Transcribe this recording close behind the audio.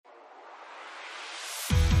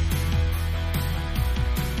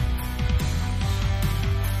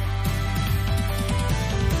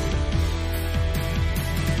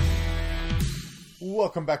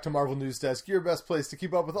Welcome back to Marvel News Desk, your best place to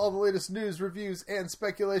keep up with all the latest news, reviews, and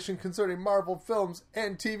speculation concerning Marvel films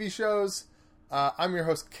and TV shows. I'm your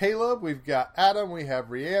host, Caleb. We've got Adam, we have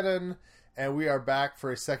Rhiannon, and we are back for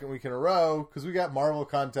a second week in a row because we got Marvel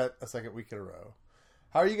content a second week in a row.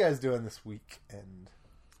 How are you guys doing this weekend?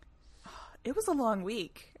 It was a long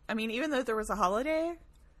week. I mean, even though there was a holiday,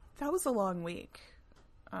 that was a long week.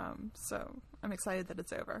 So I'm excited that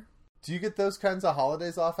it's over. Do you get those kinds of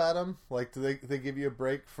holidays off, Adam? Like, do they give you a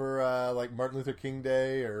break for, like, Martin Luther King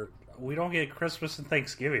Day, or... We don't get Christmas and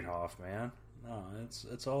Thanksgiving off, man. No,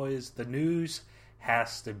 it's always... The news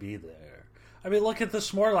has to be there. I mean, look at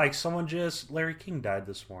this morning. Like, Larry King died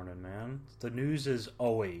this morning, man. The news is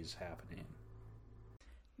always happening.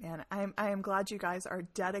 Man, I am glad you guys are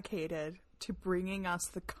dedicated to bringing us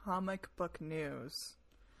the comic book news.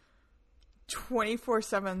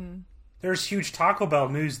 24/7... There's huge Taco Bell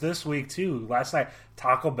news this week, too. Last night,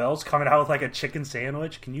 Taco Bell's coming out with, like, a chicken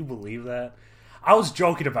sandwich. Can you believe that? I was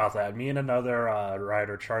joking about that. Me and another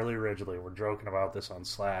writer, Charlie Ridgely, were joking about this on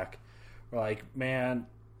Slack. We're like, man,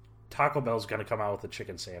 Taco Bell's going to come out with a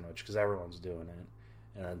chicken sandwich because everyone's doing it.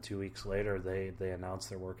 And then 2 weeks later, they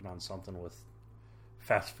announced they're working on something with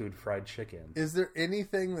fast food fried chicken. Is there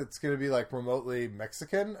anything that's going to be like remotely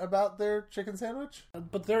Mexican about their chicken sandwich?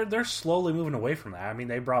 But they're slowly moving away from that. I mean,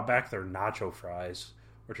 they brought back their nacho fries,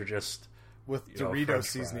 which are just with Dorito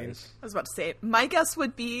seasoning. I was about to say, my guess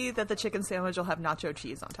would be that the chicken sandwich will have nacho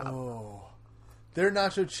cheese on top. Oh, their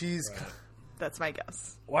nacho cheese. Right. That's my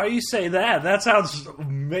guess. Why do you say that? That sounds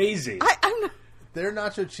amazing. I'm not... Their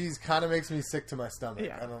nacho cheese kind of makes me sick to my stomach.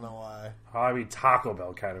 Yeah. I don't know why. I mean, Taco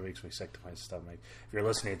Bell kind of makes me sick to my stomach. If you're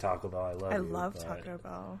listening to Taco Bell, I love you. I love Taco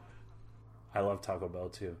Bell. I love Taco Bell,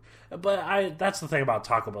 too. But that's the thing about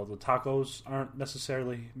Taco Bell. The tacos aren't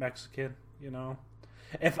necessarily Mexican, you know?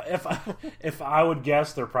 If I would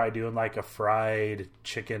guess, they're probably doing like a fried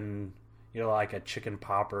chicken, you know, like a chicken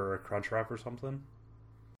popper or a crunch wrap or something.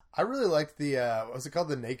 I really liked the, was it called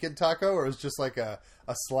the naked taco? Or it was just like a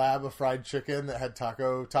slab of fried chicken that had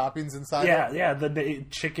taco toppings inside it? Yeah, the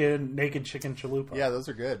naked chicken chalupa. Yeah, those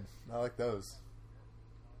are good. I like those.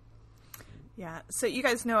 Yeah, so you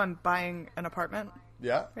guys know I'm buying an apartment.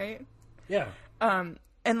 Yeah. Right? Yeah. And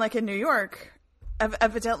like in New York,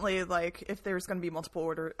 evidently, like if there's going to be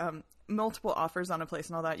multiple offers on a place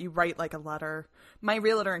and all that, you write like a letter. My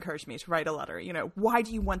realtor encouraged me to write a letter. You know, why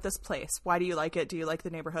do you want this place? Why do you like it? Do you like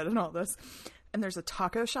the neighborhood and all this? And there's a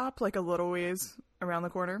taco shop like a little ways around the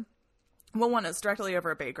corner. Well, one is directly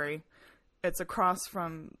over a bakery. It's across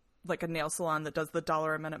from like a nail salon that does the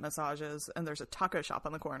 $1 a minute massages, and there's a taco shop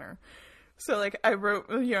on the corner. So like I wrote,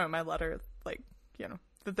 you know, in my letter, like, you know,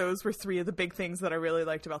 that those were three of the big things that I really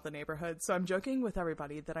liked about the neighborhood. So I'm joking with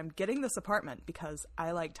everybody that I'm getting this apartment because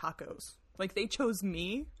I like tacos. Like, they chose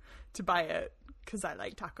me to buy it because I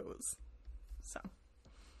like tacos. So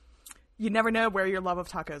you never know where your love of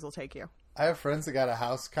tacos will take you. I have friends that got a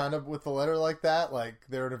house kind of with a letter like that. Like,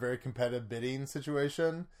 they're in a very competitive bidding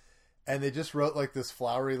situation. And they just wrote, like, this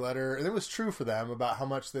flowery letter. And it was true for them about how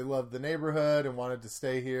much they loved the neighborhood and wanted to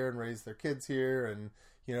stay here and raise their kids here and,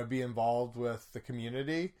 you know, be involved with the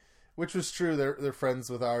community, which was true. They're friends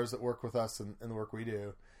with ours that work with us in the work we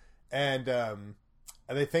do. And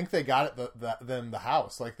they think they got them the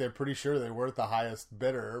house. Like, they're pretty sure they weren't the highest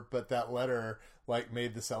bidder, but that letter, like,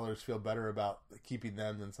 made the sellers feel better about keeping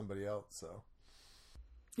them than somebody else, so...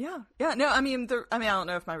 Yeah. No, I mean, I don't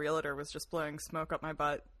know if my realtor was just blowing smoke up my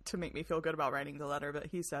butt to make me feel good about writing the letter, but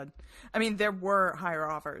he said, I mean, there were higher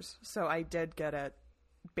offers, so I did get it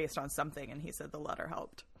based on something, and he said the letter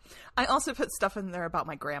helped. I also put stuff in there about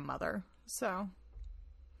my grandmother, so,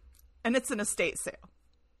 and it's an estate sale.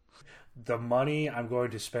 The money I'm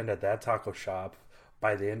going to spend at that taco shop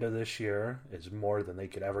by the end of this year is more than they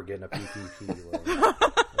could ever get in a PPP loan.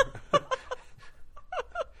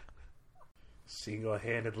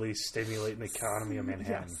 Single-handedly stimulating the economy of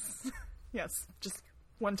Manhattan. Yes, just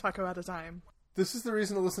one taco at a time. This is the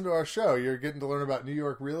reason to listen to our show. You're getting to learn about New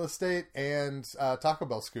York real estate and Taco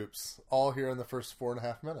Bell scoops, all here in the first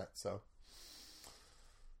 4.5 minutes. So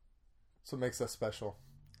that's what makes us special.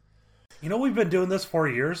 You know, we've been doing this for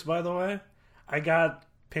years, by the way. I got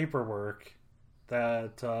paperwork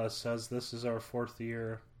that says this is our 4th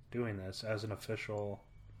year doing this as an official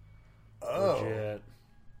legit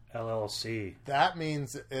LLC. That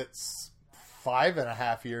means it's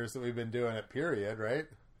 5.5 years that we've been doing it, period, right?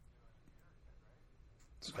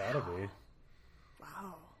 It's gotta be.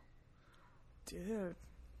 Wow. Dude.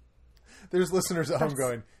 There's listeners at home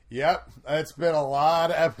going, yep, it's been a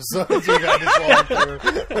lot of episodes we got to walk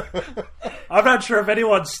through. I'm not sure if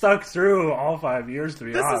anyone stuck through all 5 years, to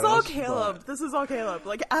be This honest. is all Caleb. But... This is all Caleb.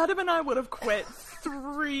 Like, Adam and I would have quit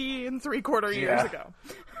 3 3/4 years ago.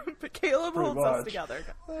 But Caleb holds us together.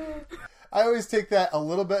 I always take that a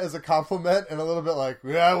little bit as a compliment and a little bit like,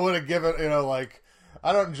 yeah, I would have given, like,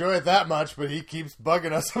 I don't enjoy it that much, but he keeps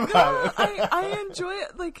bugging us about it. I enjoy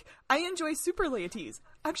it. Like, I enjoy Super Ladies.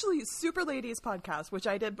 Actually, Super Ladies podcast, which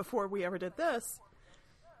I did before we ever did this,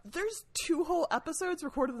 there's 2 whole episodes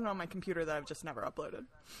recorded on my computer that I've just never uploaded.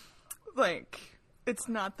 Like, it's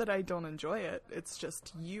not that I don't enjoy it. It's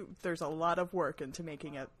just there's a lot of work into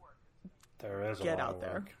making it get out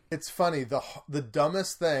there. It's funny. The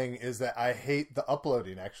dumbest thing is that I hate the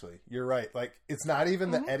uploading, actually. You're right. Like, it's not even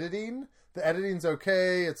the editing. The editing's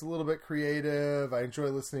okay. It's a little bit creative. I enjoy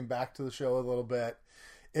listening back to the show a little bit.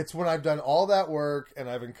 It's when I've done all that work and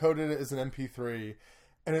I've encoded it as an MP3,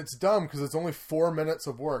 and it's dumb because it's only 4 minutes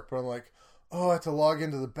of work, but I'm like, oh, I have to log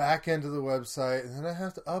into the back end of the website, and then I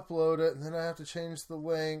have to upload it, and then I have to change the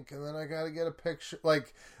link, and then I got to get a picture.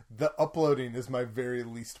 Like, the uploading is my very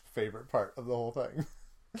least favorite part of the whole thing.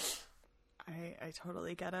 I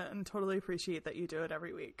totally get it and totally appreciate that you do it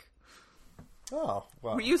every week. Oh,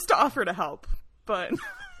 well. We used to offer to help, but...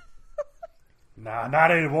 Nah,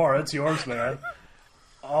 not anymore. It's yours, man.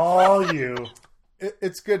 All you.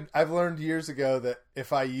 It's good. I've learned years ago that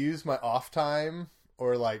if I use my off time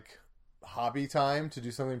or, like, hobby time to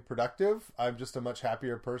do something productive, I'm just a much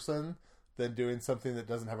happier person than doing something that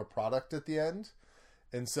doesn't have a product at the end.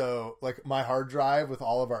 And so, like, my hard drive with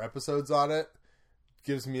all of our episodes on it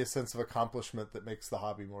gives me a sense of accomplishment that makes the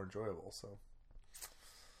hobby more enjoyable. So,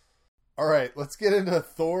 all right, let's get into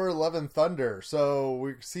Thor: Love and Thunder. So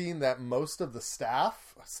we're seeing that most of the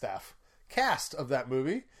cast of that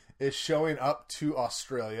movie is showing up to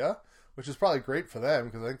Australia, which is probably great for them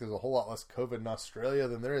because I think there's a whole lot less COVID in Australia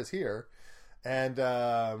than there is here. And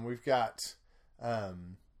we've got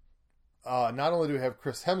not only do we have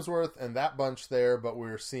Chris Hemsworth and that bunch there, but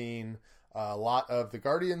we're seeing a lot of the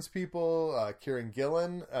Guardians people. Kieran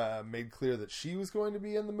Gillen made clear that she was going to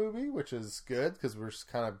be in the movie, which is good because we're just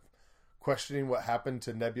kind of questioning what happened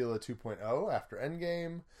to Nebula 2.0 after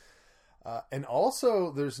Endgame. And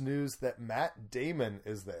also there's news that Matt Damon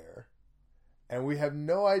is there. And we have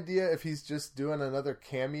no idea if he's just doing another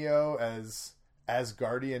cameo as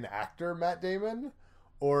Asgardian actor Matt Damon,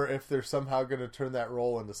 or if they're somehow going to turn that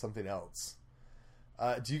role into something else.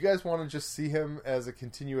 Do you guys want to just see him as a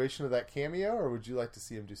continuation of that cameo, or would you like to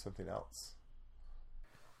see him do something else?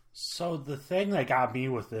 So the thing that got me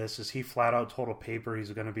with this is he flat out told a paper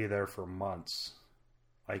he's going to be there for months.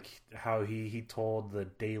 Like how he told the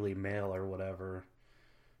Daily Mail or whatever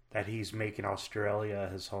that he's making Australia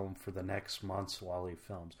his home for the next months while he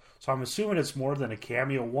films. So I'm assuming it's more than a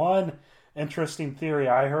cameo. One interesting theory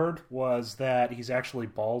I heard was that he's actually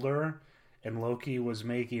Balder, and Loki was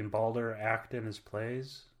making Balder act in his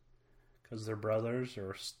plays because they're brothers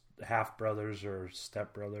or half brothers or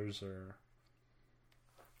step brothers or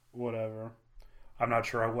whatever. I'm not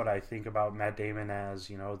sure what I think about Matt Damon as,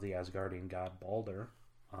 the Asgardian god Balder.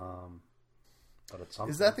 But it's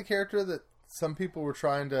something. Is that the character that some people were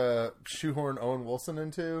trying to shoehorn Owen Wilson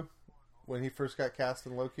into when he first got cast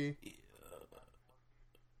in Loki?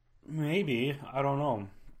 Maybe. I don't know.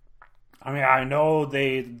 I mean, I know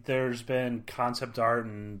there's been concept art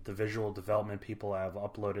and the visual development people have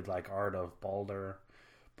uploaded like art of Balder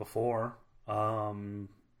before.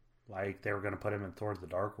 Like they were going to put him in Thor: The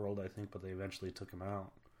Dark World, I think, but they eventually took him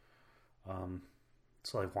out.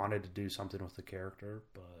 So I wanted to do something with the character,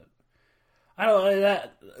 but I don't know,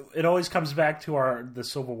 that it always comes back to the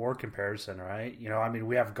Civil War comparison, right? I mean,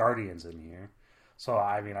 we have Guardians in here. So,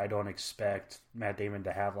 I mean, I don't expect Matt Damon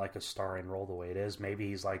to have, like, a starring role the way it is. Maybe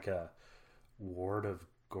he's, like, a ward of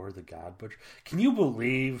Gore the God Butcher. Can you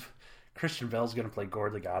believe Christian Bale's going to play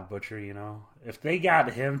Gore the God Butcher, If they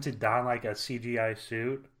got him to don, like, a CGI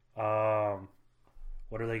suit,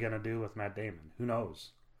 what are they going to do with Matt Damon? Who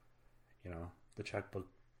knows? The checkbook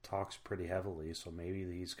talks pretty heavily, so maybe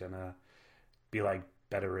he's going to be, like,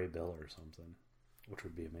 Beta Ray Bill or something, which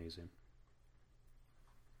would be amazing.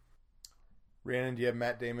 Rhiannon, do you have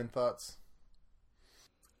Matt Damon thoughts?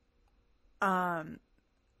 I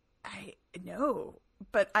no,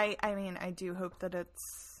 but I mean, I do hope that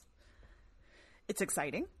it's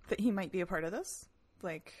exciting that he might be a part of this.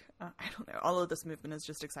 Like, I don't know, all of this movement is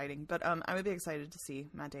just exciting, but I would be excited to see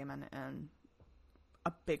Matt Damon in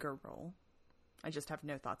a bigger role. I just have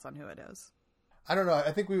no thoughts on who it is. I don't know.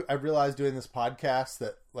 I think I've realized doing this podcast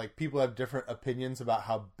that like people have different opinions about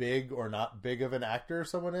how big or not big of an actor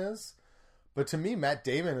someone is. But to me, Matt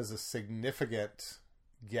Damon is a significant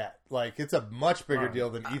get. Like, it's a much bigger Right. deal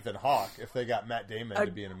than Ethan Hawke if they got Matt Damon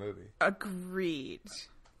to be in a movie. Agreed.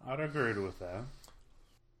 I'd agree with that.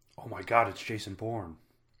 Oh my god, it's Jason Bourne.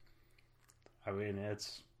 I mean,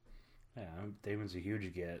 Damon's a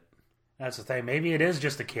huge get. That's the thing. Maybe it is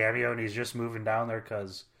just a cameo and he's just moving down there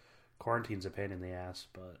because quarantine's a pain in the ass,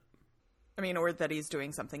 but... I mean, or that he's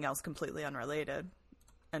doing something else completely unrelated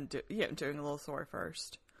and doing a little Thor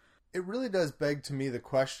first. It really does beg to me the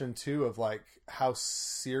question, too, of, like, how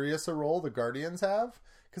serious a role the Guardians have.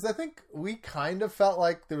 Because I think we kind of felt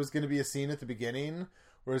like there was going to be a scene at the beginning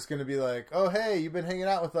where it's going to be like, oh, hey, you've been hanging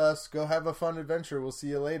out with us. Go have a fun adventure. We'll see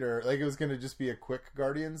you later. Like, it was going to just be a quick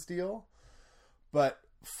Guardians deal. But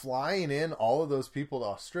flying in all of those people to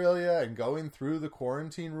Australia and going through the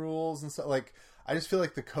quarantine rules and stuff, like, I just feel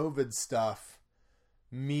like the COVID stuff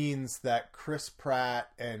means that Chris Pratt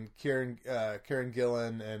and Karen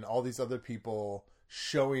Gillan and all these other people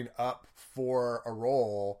showing up for a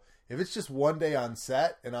role, if it's just one day on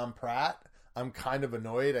set and I'm Pratt, I'm kind of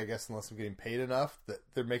annoyed, I guess, unless I'm getting paid enough, that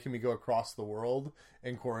they're making me go across the world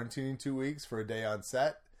and quarantining 2 weeks for a day on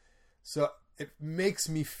set. So it makes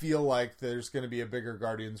me feel like there's going to be a bigger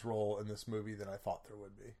Guardians role in this movie than I thought there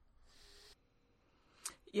would be.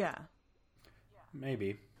 Yeah.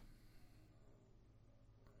 Maybe.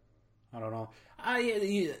 I don't know.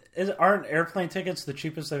 Aren't airplane tickets the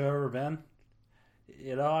cheapest they've ever been?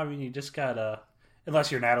 You know, I mean, you just gotta...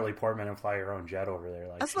 Unless you're Natalie Portman and fly your own jet over there.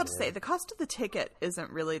 Like I was about to say, the cost of the ticket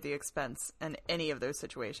isn't really the expense in any of those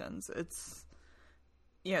situations. It's,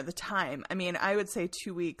 the time. I mean, I would say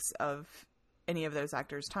 2 weeks of any of those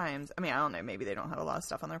actors' times. I mean, I don't know. Maybe they don't have a lot of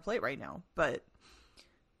stuff on their plate right now. But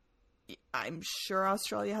I'm sure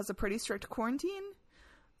Australia has a pretty strict quarantine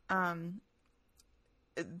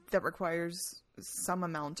that requires some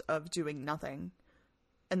amount of doing nothing.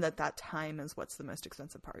 And that time is what's the most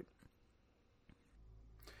expensive part.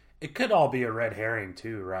 It could all be a red herring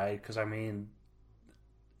too, right? Because, I mean,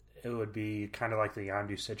 it would be kind of like the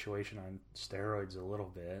Yondu situation on steroids a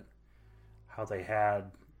little bit. How they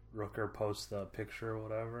had Rooker post the picture or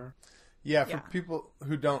whatever. Yeah, for people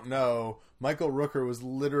who don't know, Michael Rooker was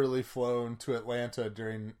literally flown to Atlanta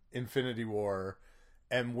during Infinity War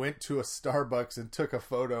and went to a Starbucks and took a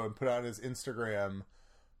photo and put it on his Instagram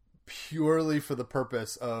purely for the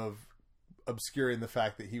purpose of obscuring the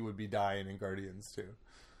fact that he would be dying in Guardians 2.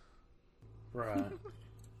 Right.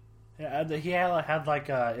 Yeah, he had like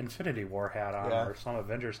a Infinity War hat on, or some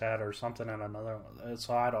Avengers hat, or something, and another one.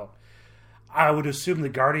 So I would assume the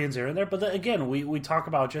Guardians are in there, but again, we talk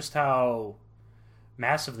about just how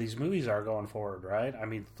massive these movies are going forward, right? I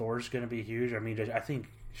mean, Thor's going to be huge. I mean, I think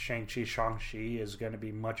Shang-Chi is going to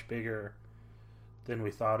be much bigger than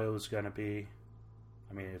we thought it was going to be.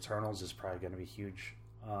 I mean, Eternals is probably going to be huge.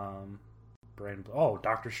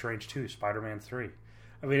 Doctor Strange 2, Spider-Man 3.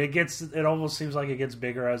 I mean, it almost seems like it gets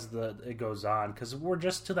bigger as it goes on, because we're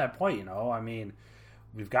just to that point, I mean,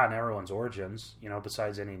 we've gotten everyone's origins,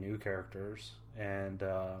 besides any new characters, and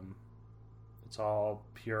it's all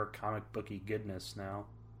pure comic booky goodness now.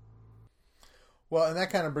 Well, and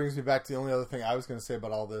that kind of brings me back to the only other thing I was going to say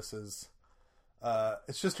about all this is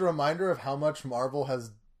it's just a reminder of how much Marvel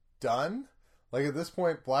has done. Like, at this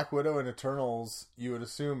point, Black Widow and Eternals, you would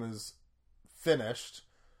assume, is finished.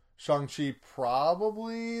 Shang-Chi,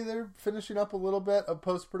 probably they're finishing up a little bit of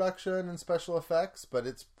post-production and special effects, but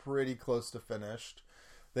it's pretty close to finished.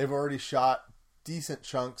 They've already shot decent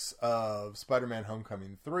chunks of Spider-Man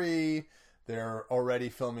Homecoming 3. They're already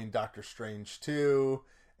filming Doctor Strange 2.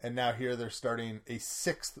 And now here they're starting a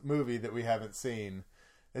 6th movie that we haven't seen.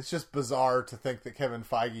 It's just bizarre to think that Kevin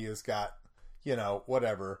Feige has got,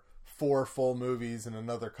 4 full movies and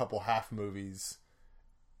another couple half movies.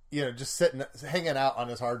 Just hanging out on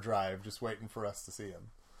his hard drive, just waiting for us to see him.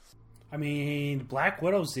 I mean, Black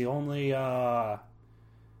Widow's the only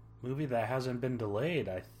movie that hasn't been delayed,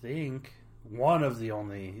 I think. One of the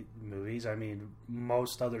only movies. I mean,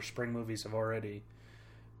 most other spring movies have already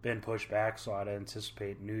been pushed back, so I'd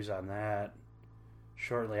anticipate news on that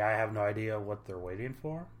shortly. I have no idea what they're waiting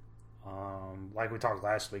for. Like we talked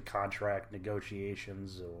last week, contract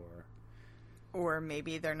negotiations or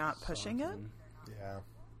maybe they're not pushing it. Yeah.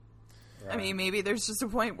 Right. I mean, maybe there's just a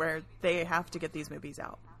point where they have to get these movies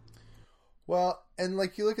out. Well, and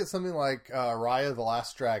like you look at something like Raya the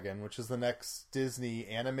Last Dragon, which is the next Disney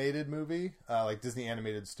animated movie, like Disney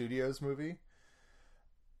Animated Studios movie.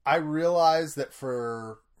 I realize that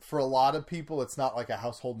for a lot of people, it's not like a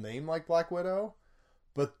household name like Black Widow,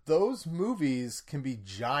 but those movies can be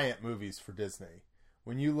giant movies for Disney.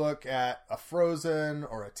 When you look at a Frozen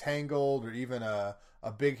or a Tangled or even a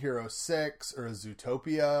Big Hero 6 or a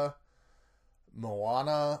Zootopia,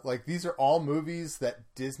 Moana. Like, these are all movies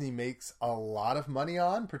that Disney makes a lot of money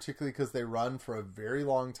on, particularly because they run for a very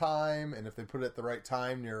long time. And if they put it at the right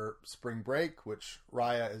time near spring break, which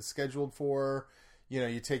Raya is scheduled for,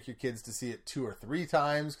 you take your kids to see it 2 or 3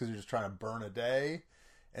 times because you're just trying to burn a day.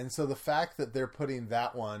 And so the fact that they're putting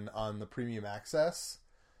that one on the premium access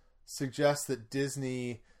suggests that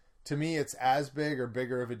Disney, to me, it's as big or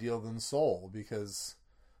bigger of a deal than Soul, because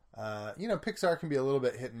Pixar can be a little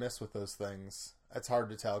bit hit and miss with those things. It's hard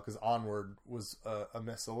to tell because Onward was a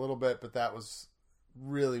miss a little bit, but that was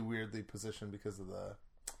really weirdly positioned because of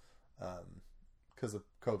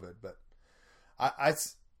COVID. But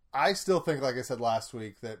I still think, like I said last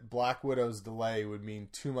week, that Black Widow's delay would mean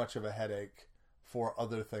too much of a headache for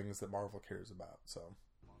other things that Marvel cares about. So,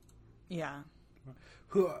 yeah.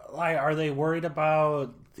 Are they worried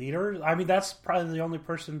about theaters? I mean, that's probably the only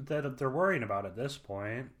person that they're worrying about at this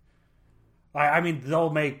point. I mean, they'll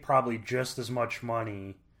make probably just as much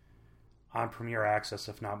money on Premiere Access,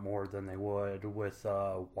 if not more, than they would with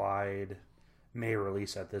a wide May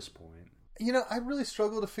release at this point. I really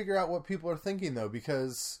struggle to figure out what people are thinking, though,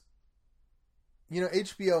 because,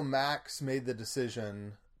 HBO Max made the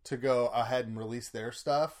decision to go ahead and release their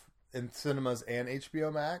stuff in cinemas and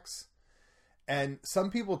HBO Max. And some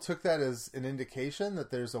people took that as an indication that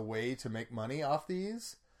there's a way to make money off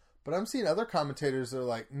these. But I'm seeing other commentators that are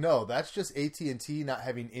like, no, that's just AT&T not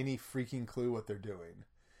having any freaking clue what they're doing.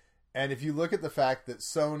 And if you look at the fact that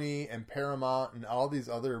Sony and Paramount and all these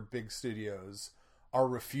other big studios are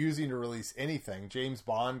refusing to release anything. James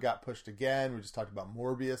Bond got pushed again. We just talked about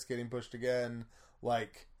Morbius getting pushed again.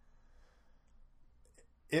 Like,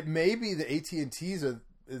 it may be the AT&Ts are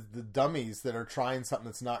the dummies that are trying something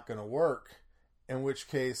that's not going to work, in which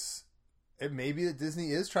case it may be that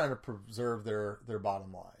Disney is trying to preserve their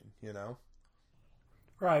bottom line,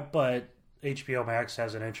 Right, but HBO Max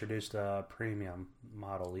hasn't introduced a premium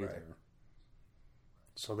model either. Right.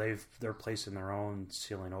 So they're placing their own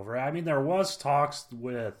ceiling over it. I mean, there was talks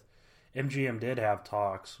with MGM did have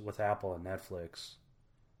talks with Apple and Netflix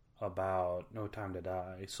about No Time to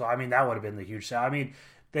Die. So I mean, that would have been the huge sale. I mean,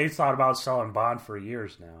 they've thought about selling Bond for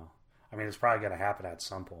years now. I mean, it's probably going to happen at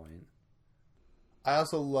some point. I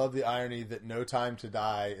also love the irony that No Time to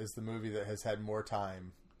Die is the movie that has had more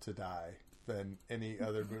time to die than any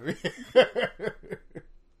other movie.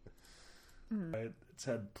 It's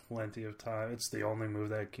had plenty of time. It's the only movie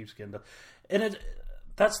that keeps getting done. And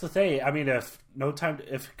that's the thing. I mean, if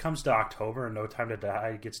it comes to October and No Time to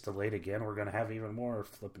Die gets delayed again, we're going to have even more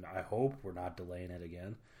flipping. I hope we're not delaying it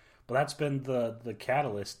again. But that's been the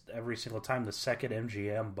catalyst every single time. The second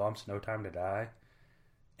MGM bumps No Time to Die,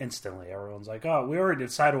 instantly everyone's like, oh, we already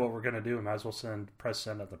decided what we're going to do. We might as well press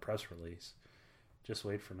send on the press release. Just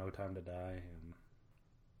wait for No Time to Die.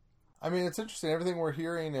 I mean, it's interesting. Everything we're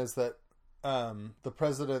hearing is that the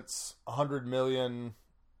president's 100 million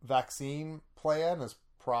vaccine plan is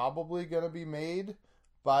probably going to be made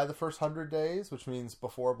by the first 100 days, which means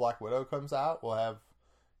before Black Widow comes out, we'll have,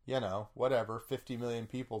 50 million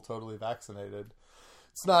people totally vaccinated.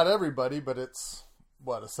 It's not everybody, but it's,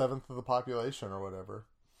 a seventh of the population or whatever.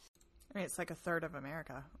 I mean, it's like a third of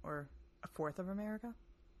America or a fourth of America.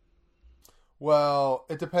 Well,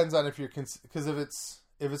 it depends on if you're because if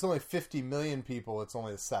it's only 50 million people, it's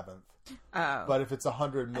only a seventh. Oh. But if it's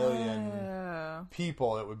 100 million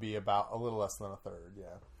people, it would be about a little less than a third.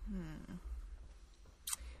 Yeah.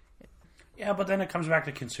 Yeah, but then it comes back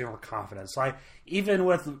to consumer confidence. Like, even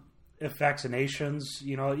with vaccinations,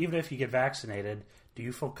 even if you get vaccinated, do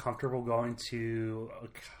you feel comfortable going to a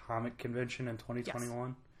comic convention in 2021?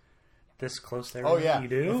 Yes. This close there? Oh, yeah. You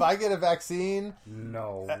do? If I get a vaccine,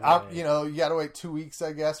 no you got to wait 2 weeks,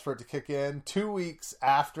 I guess, for it to kick in. 2 weeks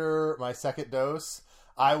after my second dose,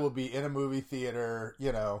 I will be in a movie theater,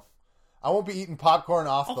 I won't be eating popcorn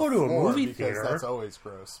off the floor. I'll go to a movie theater. That's always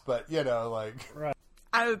gross. But, Right.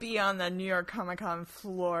 I would be on the New York Comic Con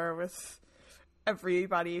floor with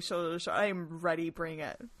everybody shoulder to shoulder. I'm ready, bring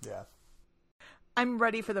it. Yeah. I'm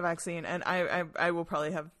ready for the vaccine, and I will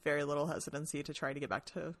probably have very little hesitancy to try to get back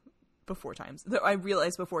to before times. Though I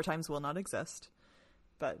realize before times will not exist.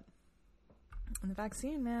 But the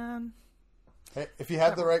vaccine, man. Hey, if you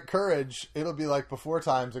have the right courage, it'll be like before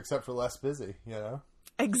times, except for less busy,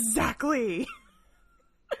 Exactly.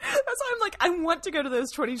 That's why I'm like, I want to go to those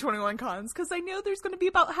 2021 cons because I know there's going to be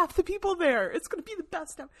about half the people there. It's going to be the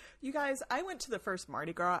best time. You guys, I went to the first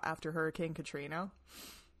Mardi Gras after Hurricane Katrina.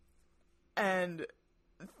 And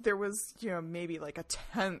there was, maybe like a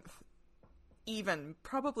 10th, even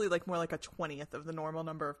probably like more like a 20th of the normal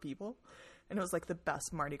number of people. And it was like the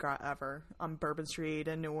best Mardi Gras ever on Bourbon Street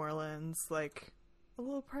in New Orleans. Like a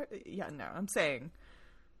little I'm saying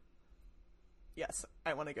yes,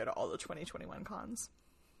 I want to go to all the 2021 cons.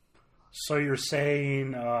 So you're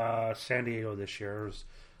saying San Diego this year's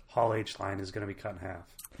Hall H line is going to be cut in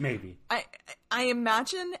half? Maybe. I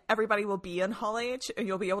imagine everybody will be in Hall H, and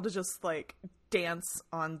you'll be able to just like dance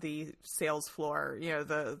on the sales floor,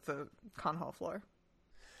 the con hall floor.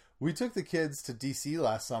 We took the kids to DC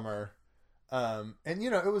last summer, and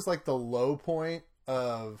it was like the low point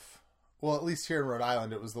of, well, at least here in Rhode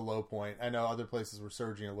Island, it was the low point. I know other places were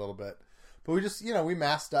surging a little bit, but we just, we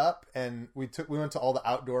masked up and we went to all the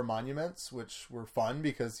outdoor monuments, which were fun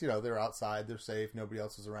because, they're outside, they're safe, nobody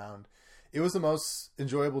else was around. It was the most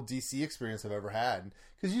enjoyable DC experience I've ever had.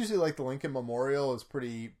 Because usually, like, the Lincoln Memorial is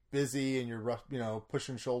pretty busy and you're,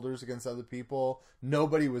 pushing shoulders against other people.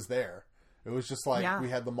 Nobody was there. It was just like we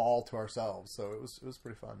had the mall to ourselves. So it was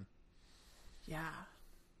pretty fun. Yeah.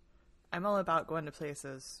 I'm all about going to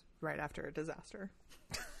places right after a disaster.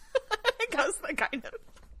 Because that kind of...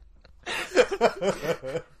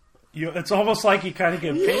 It's almost like you kind of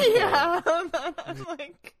get paid. Yeah. I'm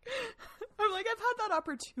like, I've had that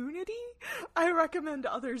opportunity. I recommend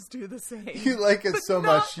others do the same. You like it so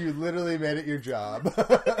much, you literally made it your job.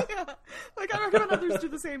 Yeah. Like, I recommend others do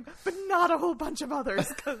the same, but not a whole bunch of others,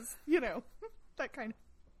 because, that kind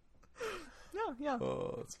of... No, yeah.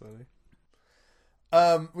 Oh, that's funny.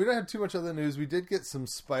 We don't have too much other news. We did get some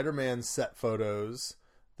Spider-Man set photos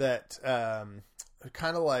that kind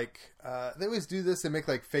of like... they always do this. They make,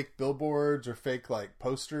 like, fake billboards or fake, like,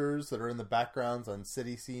 posters that are in the backgrounds on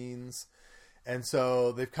city scenes. And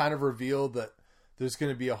so they've kind of revealed that there's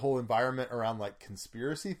going to be a whole environment around like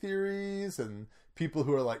conspiracy theories and people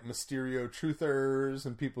who are like Mysterio truthers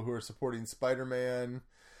and people who are supporting Spider-Man.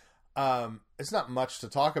 It's not much to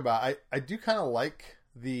talk about. I do kind of like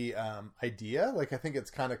the idea. Like, I think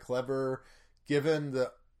it's kind of clever given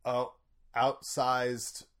the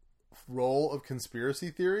outsized role of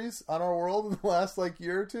conspiracy theories on our world in the last like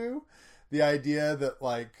year or two. The idea that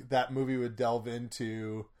like that movie would delve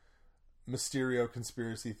into Mysterio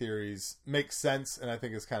conspiracy theories makes sense, and I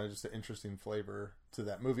think it's kind of just an interesting flavor to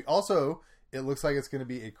that movie. Also, it looks like it's going to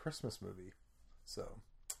be a Christmas movie. So,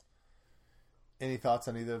 any thoughts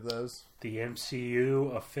on either of those? The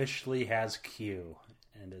MCU officially has Q,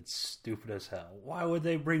 and it's stupid as hell. Why would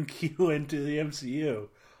they bring Q into the MCU?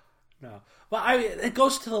 No. Well, it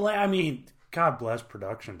goes to the... God bless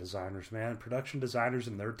production designers, man. Production designers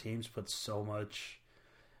and their teams put so much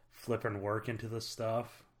flipping work into this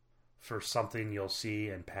stuff for something you'll see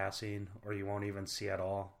in passing or you won't even see at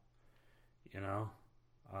all.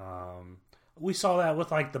 We saw that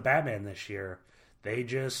with like the Batman this year.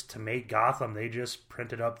 To make Gotham, they just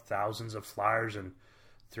printed up thousands of flyers and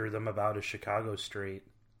threw them about a Chicago street.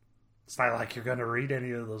 It's not like you're going to read any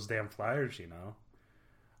of those damn flyers,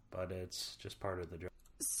 but it's just part of the job.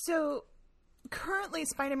 So currently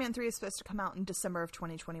Spider-Man 3 is supposed to come out in December of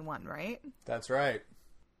 2021, right? That's right.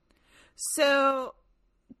 So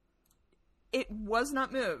it was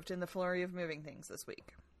not moved in the flurry of moving things this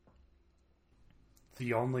week.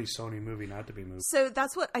 The only Sony movie not to be moved. So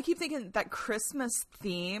that's what I keep thinking, that Christmas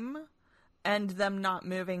theme and them not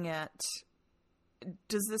moving it.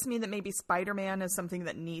 Does this mean that maybe Spider-Man is something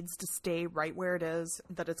that needs to stay right where it is,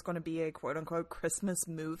 that it's going to be a quote-unquote Christmas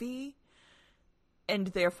movie? And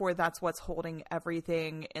therefore that's what's holding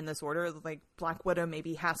everything in this order? Like Black Widow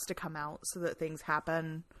maybe has to come out so that things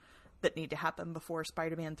happen that need to happen before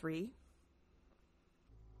Spider-Man 3?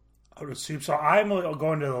 I would assume so. I'm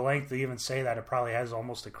going to the length to even say that it probably has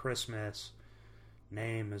almost a Christmas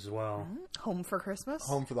name as well. Home for Christmas?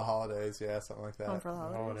 Home for the holidays, yeah, something like that. Home for the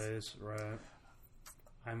holidays, right.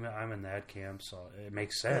 I'm in that camp, so it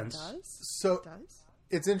makes sense. It does? So it does?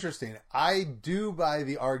 It's interesting. I do buy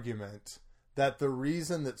the argument that the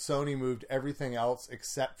reason that Sony moved everything else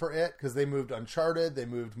except for it, because they moved Uncharted, they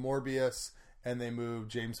moved Morbius, and they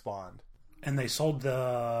moved James Bond. And they sold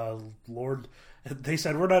the Lord... They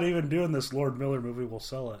said, we're not even doing this Lord Miller movie, we'll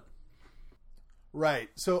sell it. Right.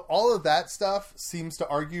 So all of that stuff seems to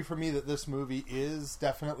argue for me that this movie is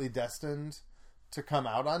definitely destined to come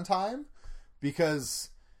out on time, because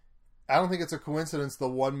I don't think it's a coincidence the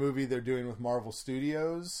one movie they're doing with Marvel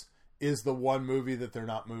Studios is the one movie that they're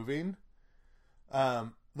not moving.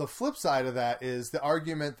 The flip side of that is the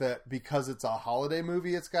argument that because it's a holiday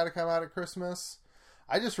movie, it's got to come out at Christmas.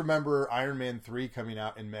 I just remember Iron Man 3 coming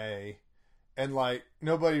out in May, and like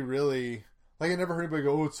nobody really, like I never heard anybody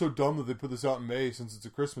go, "Oh, it's so dumb that they put this out in May since it's a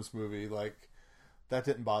Christmas movie." Like that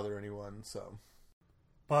didn't bother anyone. So,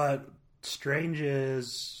 but Strange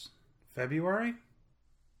is February.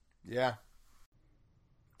 Yeah.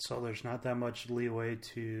 So there's not that much leeway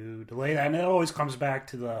to delay that, and it always comes back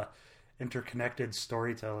to interconnected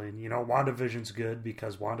storytelling. You know, WandaVision's good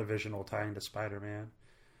because WandaVision will tie into Spider-Man.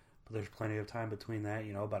 But there's plenty of time between that,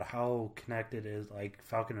 you know, about how connected is, like,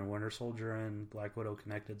 Falcon and Winter Soldier and Black Widow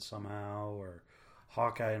connected somehow, or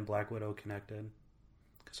Hawkeye and Black Widow connected.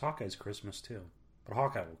 Because Hawkeye's Christmas, too. But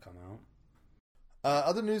Hawkeye will come out.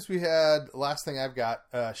 Other news we had, last thing I've got,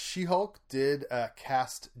 She-Hulk did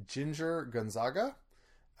cast Ginger Gonzaga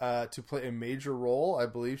to play a major role. I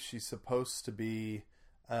believe she's supposed to be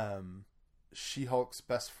She-Hulk's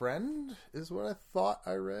best friend, is what I thought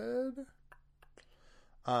I read.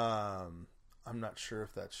 I'm not sure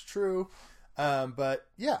if that's true. But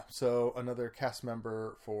yeah, so another cast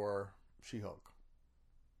member for She-Hulk.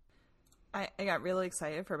 I got really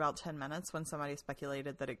excited for about 10 minutes when somebody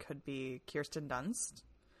speculated that it could be Kirsten Dunst.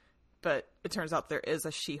 But it turns out there is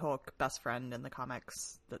a She-Hulk best friend in the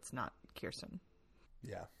comics that's not Kirsten.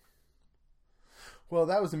 Yeah. Well,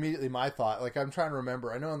 that was immediately my thought. Like, I'm trying to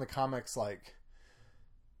remember. I know in the comics, like,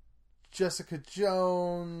 Jessica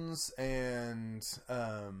Jones and...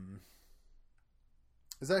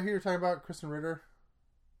 is that who you're talking about? Kristen Ritter?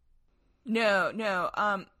 No.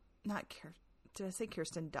 Not Kirsten. Did I say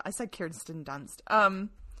Kirsten? I said Kirsten Dunst.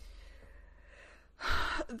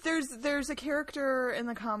 There's a character in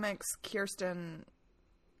the comics, Kirsten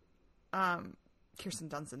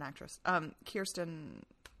Dunst, an actress.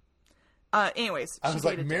 Anyways, I was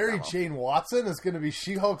like, Mary Daredevil. Jane Watson is going to be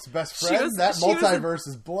She-Hulk's best friend. That multiverse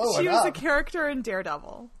is blowing up. She was a character in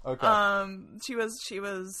Daredevil. Okay. She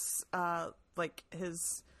was like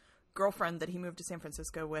his girlfriend that he moved to San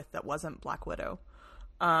Francisco with. That wasn't Black Widow.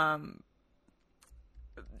 All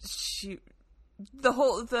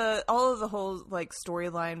of the whole like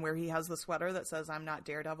storyline where he has the sweater that says "I'm not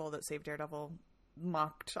Daredevil" that Save Daredevil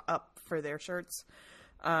mocked up for their shirts.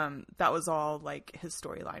 That was all like his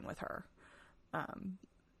storyline with her.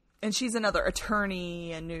 And she's another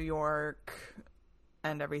attorney in New York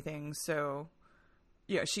and everything. So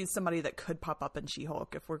yeah, she's somebody that could pop up in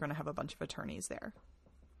She-Hulk if we're going to have a bunch of attorneys there.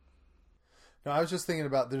 No, I was just thinking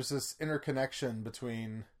about there's this interconnection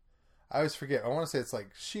between, I always forget, I want to say it's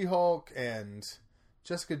like She-Hulk and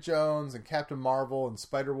Jessica Jones and Captain Marvel and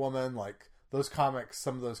Spider-Woman, like those comics,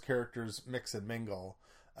 some of those characters mix and mingle.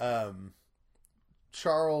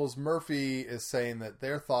 Charles Murphy is saying that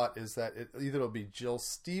their thought is that it'll be Jill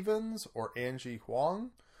Stevens or Angie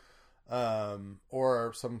Huang,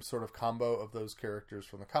 or some sort of combo of those characters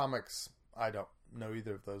from the comics. I don't know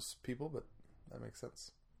either of those people, but that makes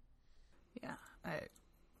sense. Yeah, I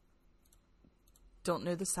don't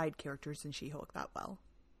know the side characters in She-Hulk that well.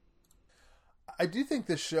 I do think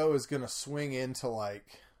this show is going to swing into like,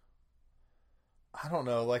 I don't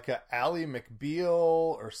know, like a Ally McBeal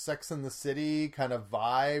or Sex and the City kind of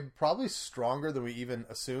vibe, probably stronger than we even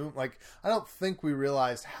assumed. Like, I don't think we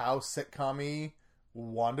realized how sitcom-y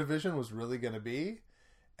WandaVision was really going to be.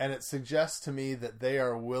 And it suggests to me that they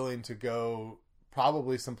are willing to go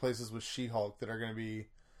probably some places with She-Hulk that are going to be,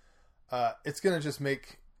 it's going to just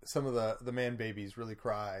make some of the man babies really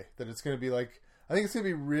cry. That it's going to be like, I think it's going to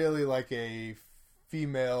be really like a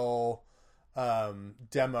female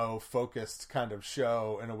demo focused kind of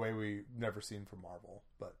show in a way we've never seen from Marvel,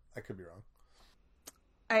 but I could be wrong.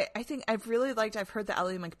 I think I've heard the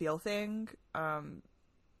Ally McBeal thing, a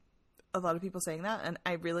lot of people saying that, and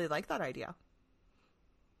I really like that idea.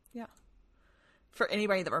 Yeah. For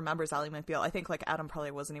anybody that remembers Ally McBeal, I think like Adam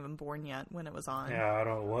probably wasn't even born yet when it was on. Yeah, I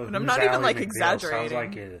don't know. And I'm not even like McBeal? exaggerating.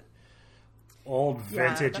 Sounds like an old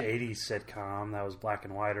vintage 80s sitcom that was black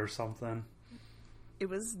and white or something. It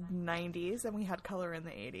was 90s, and we had color in the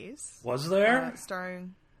 80s. Was there?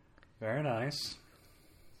 Starring... Very nice.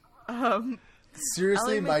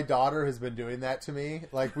 Seriously, my daughter has been doing that to me.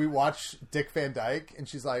 Like, we watch Dick Van Dyke, and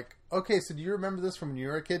she's like, okay, so do you remember this from when you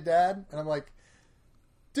were a kid, Dad? And I'm like,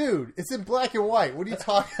 dude, it's in black and white. What are you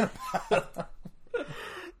talking about?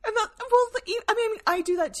 I mean, I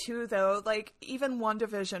do that too, though. Like, even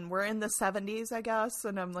WandaVision, we're in the 70s, I guess,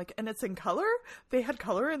 and I'm like, and it's in color? They had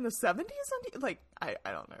color in the 70s? Like, I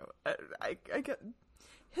don't know. I get...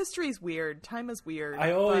 History's weird. Time is weird.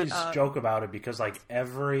 I always joke about it because, like,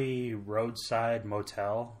 every roadside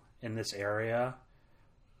motel in this area,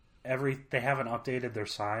 they haven't updated their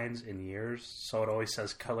signs in years, so it always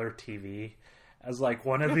says color TV as, like,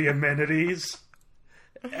 one of the amenities.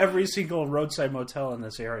 Every single roadside motel in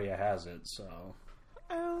this area has it, so.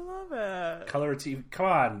 I love it. Color TV. Come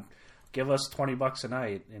on. Give us $20 a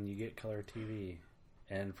night and you get color TV.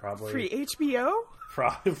 And probably. Free HBO?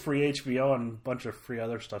 Free HBO and a bunch of free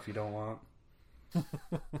other stuff you don't want.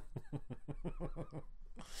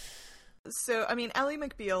 So, I mean, Ally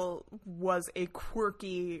McBeal was a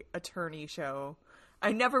quirky attorney show.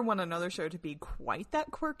 I never want another show to be quite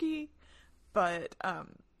that quirky. But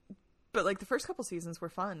like the first couple seasons were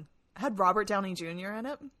fun. It had Robert Downey Jr. in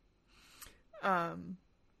it.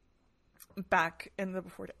 Back in the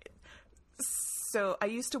before days. So I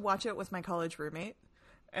used to watch it with my college roommate,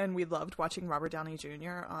 and we loved watching Robert Downey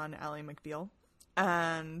Jr. on Ally McBeal.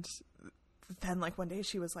 And then like one day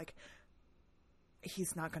she was like,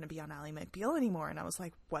 he's not going to be on Ally McBeal anymore. And I was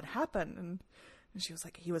like, what happened? And she was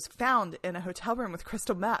like, he was found in a hotel room with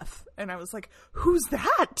crystal meth. And I was like, who's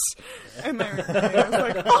that? And my roommate was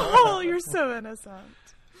like, oh, you're so innocent.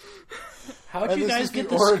 How'd you guys get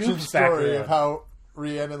the origin scoops back story then? of how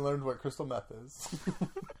Rhiannon learned what crystal meth is?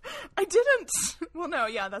 I didn't. Well, no,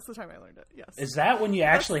 yeah, that's the time I learned it. Yes. Is that when you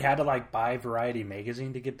actually had to like buy Variety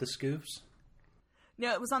magazine to get the scoops?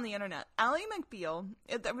 No, it was on the internet. Ally McBeal,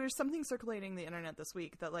 there was something circulating the internet this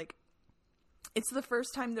week that like, it's the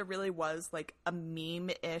first time there really was like a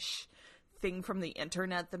meme-ish thing from the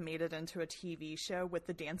internet that made it into a TV show with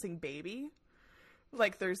the dancing baby.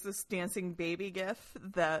 Like there's this dancing baby gif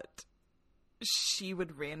that she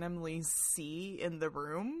would randomly see in the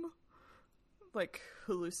room, like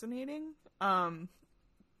hallucinating.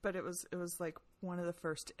 But it was like one of the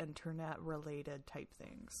first internet related type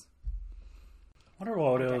things. I wonder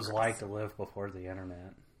what it was like to live before the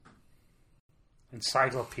internet.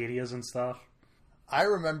 Encyclopedias and stuff. I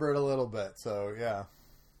remember it a little bit, so yeah.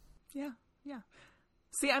 Yeah.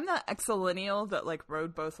 See, I'm that exillennial that like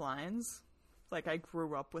rode both lines. Like I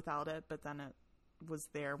grew up without it, but then it was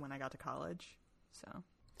there when I got to college. So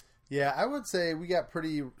Yeah, I would say we got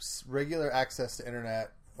pretty regular access to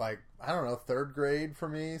internet, like, I don't know, 3rd grade for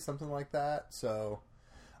me, something like that. So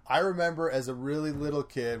I remember as a really little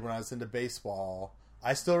kid when I was into baseball,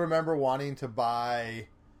 I still remember wanting to buy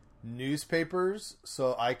newspapers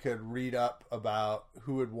so I could read up about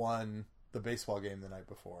who had won the baseball game the night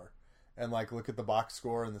before and like look at the box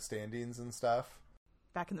score and the standings and stuff.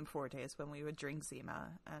 back in the before days when we would drink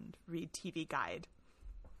Zima and read TV Guide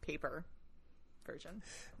paper version.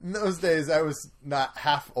 In those days, I was not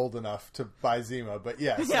half old enough to buy Zima, but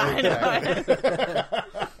yes. Yeah, I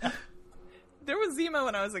know. There was Zima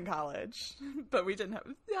when I was in college, but we didn't have...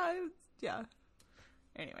 Yeah.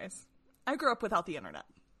 Anyways, I grew up without the internet.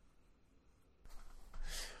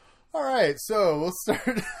 All right, so we'll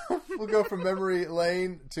start. We'll go from memory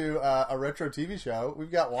lane to a retro TV show.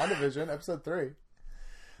 We've got WandaVision, episode 3.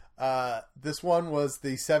 This one was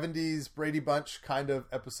the 70s Brady Bunch kind of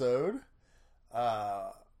episode.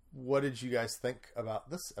 What did you guys think about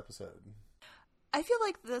this episode? I feel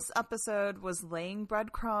like this episode was laying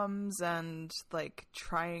breadcrumbs and like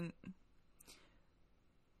trying...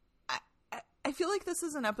 I feel like this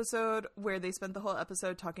is an episode where they spent the whole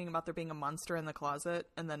episode talking about there being a monster in the closet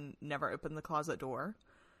and then never opened the closet door.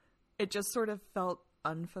 It just sort of felt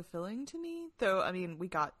unfulfilling to me. Though, I mean, we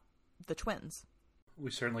got the twins.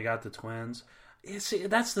 We certainly got the twins. See,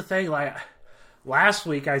 that's the thing. Like, last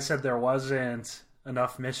week I said there wasn't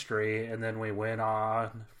enough mystery, and then we went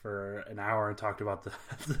on for an hour and talked about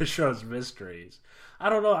the show's mysteries.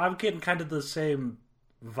 I don't know. I'm getting kind of the same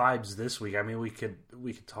vibes this week. I mean, we could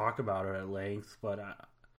talk about it at length, but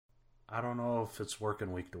I don't know if it's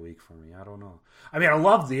working week to week for me. I don't know. I mean, I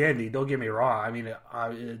love the ending. Don't get me wrong. I mean,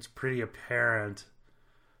 it's pretty apparent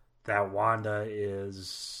that Wanda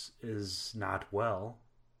is not well,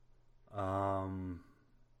 for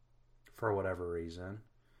whatever reason.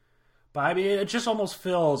 But I mean, it just almost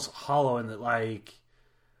feels hollow in that, like,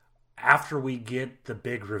 after we get the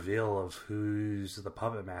big reveal of who's the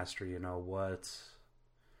puppet master, you know, what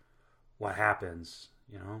happens,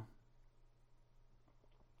 you know?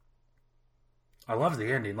 I love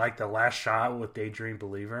the ending. Like, the last shot with Daydream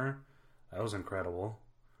Believer. That was incredible.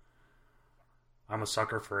 I'm a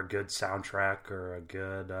sucker for a good soundtrack or a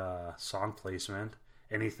good song placement.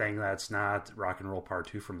 Anything that's not Rock and Roll Part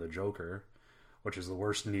 2 from the Joker, which is the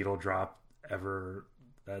worst needle drop ever.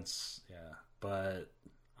 That's, yeah. But,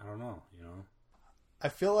 I don't know, you know? I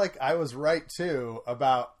feel like I was right, too,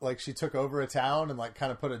 about, like, she took over a town and, like,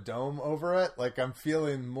 kind of put a dome over it. Like, I'm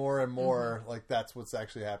feeling more and more like that's what's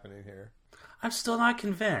actually happening here. I'm still not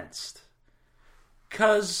convinced.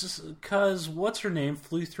 Cause what's her name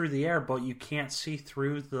flew through the air, but you can't see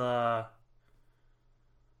through the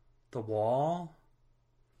wall?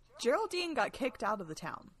 Geraldine got kicked out of the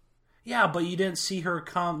town. Yeah, but you didn't see her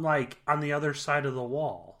come, like, on the other side of the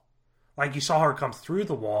wall. Like, you saw her come through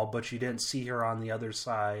the wall, but you didn't see her on the other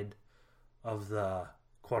side of the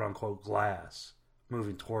quote-unquote glass,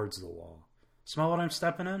 moving towards the wall. Smell what I'm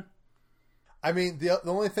stepping in? I mean, the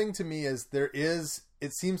only thing to me is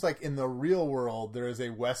it seems like in the real world, there is a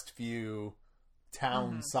Westview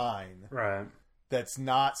town sign. Right. that's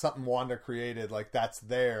not something Wanda created, like that's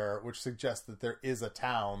there, which suggests that there is a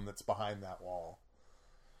town that's behind that wall.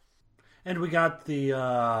 And we got the,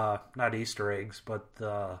 not Easter eggs, but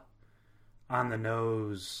the on the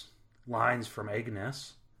nose lines from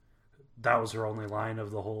Agnes. That was her only line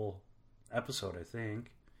of the whole episode, I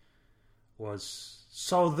think. Was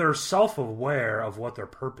so they're self-aware of what their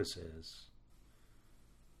purpose is.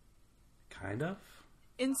 Kind of?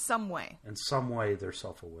 In some way. In some way, they're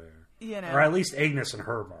self-aware. You know. Or at least Agnes and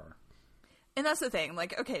Herb are. And that's the thing.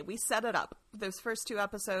 Like, okay, we set it up. Those first 2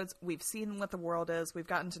 episodes, we've seen what the world is. We've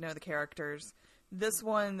gotten to know the characters. This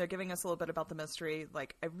one, they're giving us a little bit about the mystery.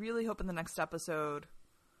 Like, I really hope in the next episode,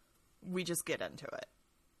 we just get into it.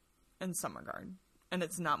 In some regard. And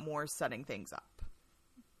it's not more setting things up.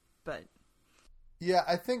 But... yeah,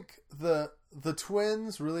 I think the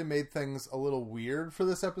twins really made things a little weird for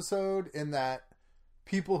this episode in that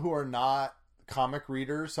people who are not comic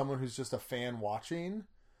readers, someone who's just a fan watching,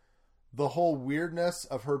 the whole weirdness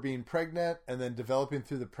of her being pregnant and then developing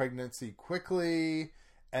through the pregnancy quickly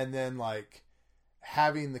and then like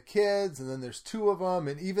having the kids and then there's 2 of them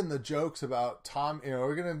and even the jokes about Tom, you know,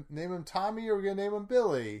 we're going to name him Tommy or we're going to name him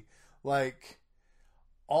Billy. Like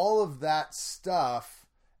all of that stuff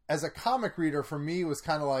as a comic reader for me was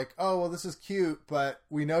kind of like, oh, well, this is cute, but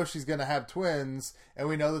we know she's going to have twins and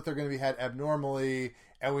we know that they're going to be had abnormally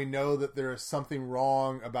and we know that there is something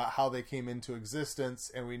wrong about how they came into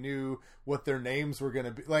existence and we knew what their names were going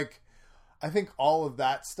to be. Like, I think all of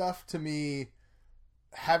that stuff to me,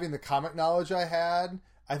 having the comic knowledge I had,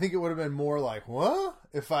 I think it would have been more like, what?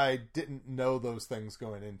 If I didn't know those things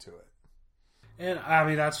going into it. And, I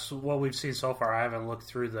mean, that's what we've seen so far. I haven't looked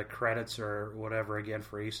through the credits or whatever again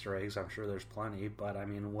for Easter eggs. I'm sure there's plenty. But, I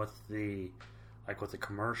mean, with the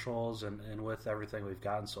commercials and with everything we've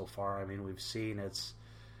gotten so far, I mean, we've seen it's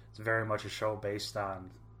very much a show based on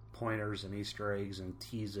pointers and Easter eggs and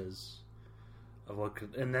teases of what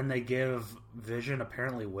could... And then they give Vision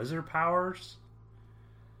apparently wizard powers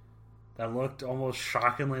that looked almost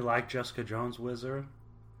shockingly like Jessica Jones' wizard.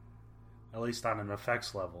 At least on an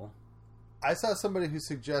effects level. I saw somebody who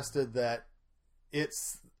suggested that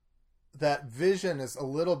it's that Vision is a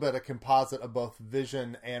little bit a composite of both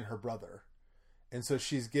Vision and her brother. And so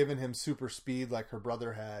she's given him super speed like her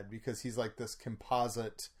brother had because he's like this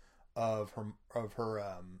composite of her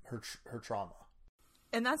trauma.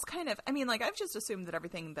 And that's kind of, I mean, like, I've just assumed that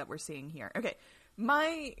everything that we're seeing here. Okay,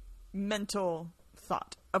 my mental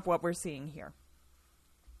thought of what we're seeing here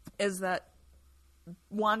is that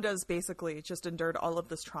Wanda's basically just endured all of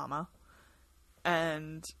this trauma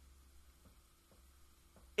and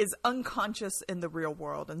is unconscious in the real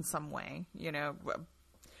world in some way, you know,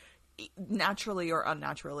 naturally or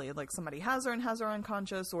unnaturally. Like, somebody has her and has her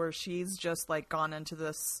unconscious, or she's just, like, gone into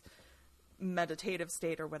this meditative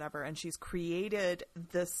state or whatever, and she's created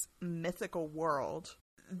this mythical world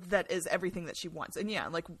that is everything that she wants. And yeah,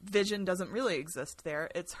 like, Vision doesn't really exist there.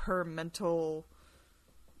 It's her mental,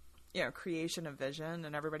 you know, creation of Vision,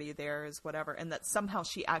 and everybody there is whatever, and that somehow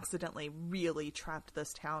she accidentally really trapped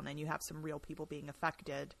this town, and you have some real people being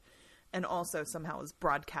affected, and also somehow is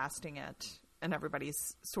broadcasting it, and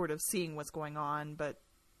everybody's sort of seeing what's going on, but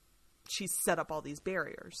she's set up all these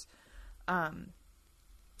barriers.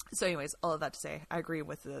 So anyways, all of that to say, I agree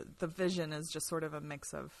with the Vision is just sort of a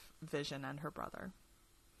mix of Vision and her brother.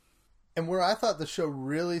 And where I thought the show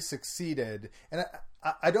really succeeded, and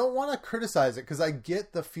I don't want to criticize it because I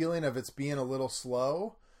get the feeling of it's being a little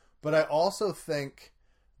slow, but I also think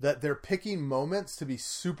that they're picking moments to be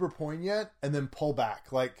super poignant and then pull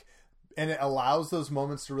back. Like, and it allows those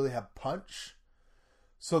moments to really have punch.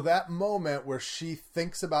 So that moment where she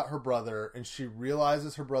thinks about her brother and she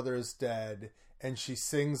realizes her brother is dead and she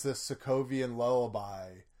sings this Sokovian lullaby,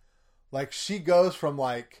 like, she goes from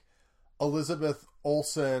like Elizabeth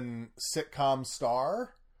Olsen sitcom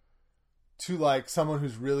star to like someone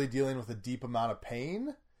who's really dealing with a deep amount of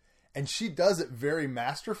pain, and she does it very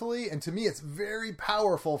masterfully, and to me it's very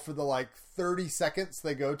powerful for the like 30 seconds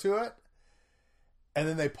they go to it and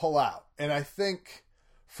then they pull out. And I think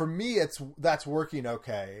for me that's working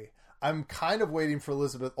okay. I'm kind of waiting for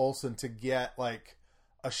Elizabeth Olsen to get like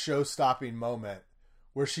a show-stopping moment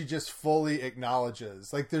where she just fully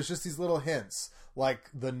acknowledges, like, there's just these little hints,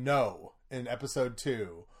 like the no in episode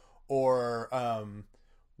 2, or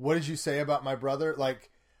what did you say about my brother?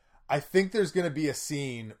 Like, I think there's going to be a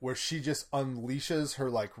scene where she just unleashes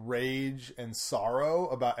her like rage and sorrow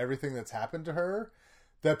about everything that's happened to her,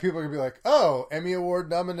 that people are going to be like, oh, Emmy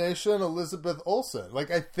Award nomination Elizabeth Olsen.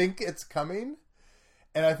 Like, I think it's coming,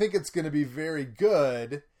 and I think it's going to be very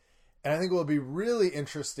good. And I think what will be really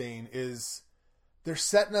interesting is they're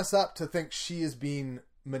setting us up to think she is being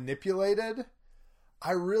manipulated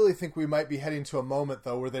I really think we might be heading to a moment,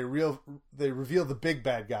 though, where they reveal the big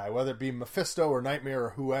bad guy, whether it be Mephisto or Nightmare or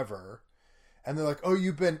whoever, and they're like, "Oh,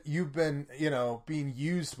 you've been being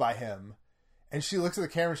used by him," and she looks at the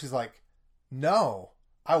camera and she's like, "No,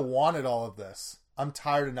 I wanted all of this. I'm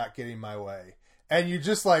tired of not getting my way." And you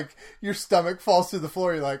just like your stomach falls to the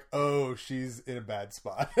floor. You're like, "Oh, she's in a bad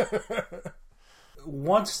spot."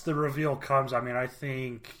 Once the reveal comes, I mean, I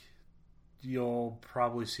think you'll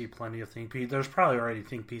probably see plenty of think pieces. There's probably already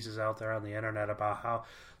think pieces out there on the internet about how.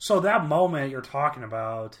 So that moment you're talking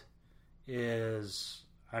about is,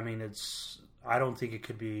 I mean, I don't think it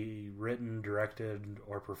could be written, directed,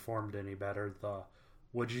 or performed any better. The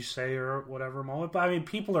 "would you say" or whatever moment. But I mean,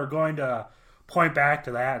 people are going to point back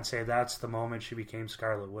to that and say that's the moment she became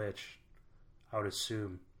Scarlet Witch. I would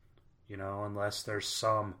assume, unless there's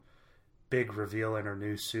some big reveal in her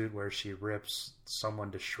new suit where she rips someone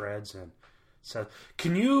to shreds and says,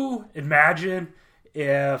 can you imagine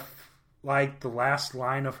if like the last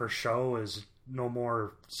line of her show is no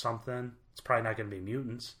more something? It's probably not going to be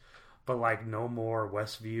mutants, but like no more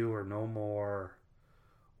Westview or no more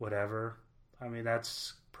whatever. I mean,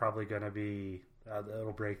 that's probably going to be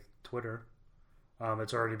it'll break Twitter.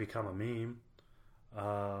 It's already become a meme.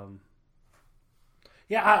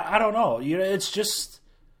 Yeah, I don't know. It's just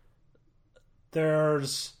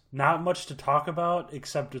there's not much to talk about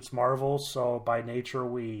except it's Marvel, so by nature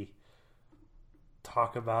we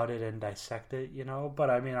talk about it and dissect it,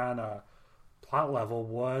 But I mean, on a plot level,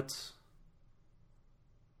 what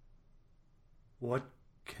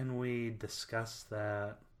can we discuss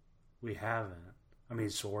that we haven't? I mean,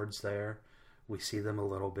 Sword's there. We see them a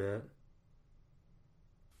little bit.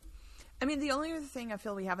 I mean, the only other thing I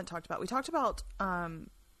feel we haven't talked about, we talked about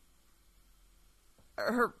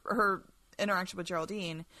her interaction with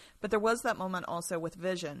Geraldine, but there was that moment also with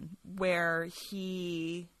Vision where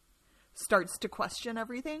he starts to question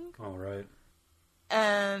everything. Oh, right.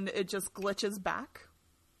 And it just glitches back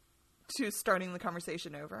to starting the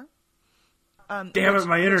conversation over. Damn it,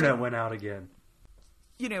 my internet went out again.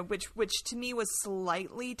 Which to me was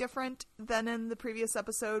slightly different than in the previous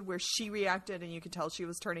episode where she reacted and you could tell she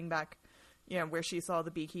was turning back, where she saw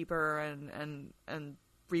the beekeeper and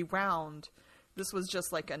rewound. This was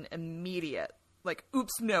just like an immediate, like,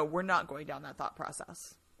 oops, no, we're not going down that thought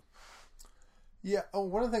process. Yeah,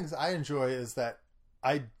 one of the things I enjoy is that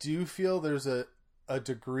I do feel there's a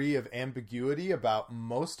degree of ambiguity about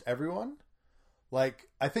most everyone. Like,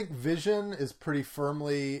 I think Vision is pretty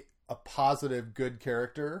firmly a positive, good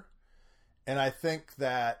character. And I think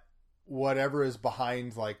that whatever is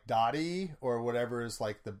behind, like, Dottie or whatever is,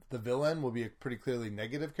 like, the villain will be a pretty clearly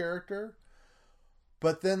negative character.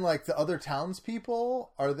 But then, like, the other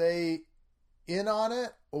townspeople, are they in on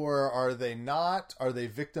it or are they not? Are they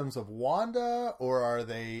victims of Wanda or are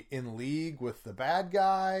they in league with the bad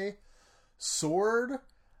guy? Sword,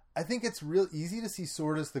 I think it's real easy to see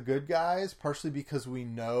Sword as the good guys, partially because we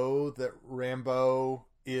know that Rambeau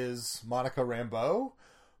is Monica Rambeau,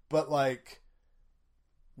 but like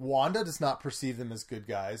Wanda does not perceive them as good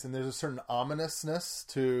guys, and there's a certain ominousness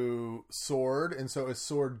to Sword. And so is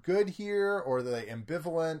Sword good here, or are they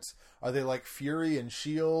ambivalent? Are they like Fury and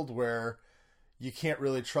S.H.I.E.L.D., where you can't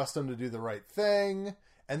really trust them to do the right thing?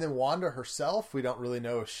 And then Wanda herself, we don't really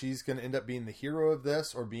know if she's going to end up being the hero of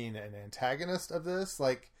this or being an antagonist of this.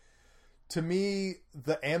 Like, to me,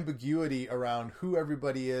 the ambiguity around who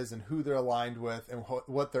everybody is and who they're aligned with and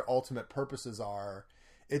what their ultimate purposes are,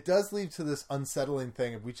 it does lead to this unsettling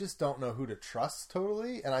thing if we just don't know who to trust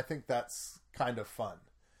totally, and I think that's kind of fun.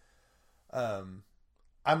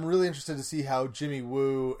 I'm really interested to see how Jimmy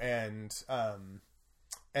Woo and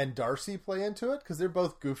Darcy play into it, because they're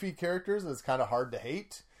both goofy characters and it's kind of hard to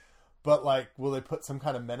hate. But, like, will they put some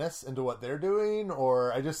kind of menace into what they're doing?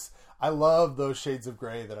 Or I love those shades of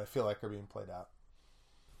gray that I feel like are being played out.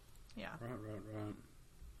 Yeah. Right.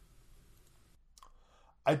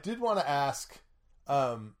 I did want to ask,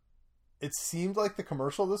 it seemed like the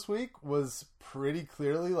commercial this week was pretty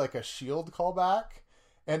clearly like a S.H.I.E.L.D. callback,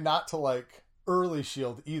 and not to like early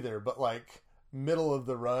S.H.I.E.L.D. either, but like middle of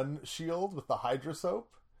the run S.H.I.E.L.D. with the Hydra soap.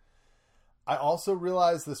 I also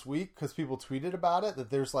realized this week, because people tweeted about it, that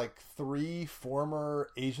there's like 3 former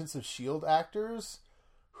Agents of S.H.I.E.L.D. actors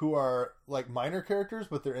who are like minor characters,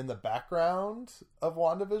 but they're in the background of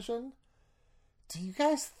WandaVision. Do you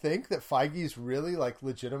guys think that Feige's really like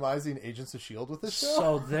legitimizing Agents of S.H.I.E.L.D. with this show?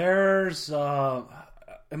 So there's,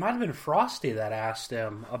 it might have been Frosty that asked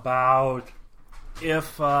him about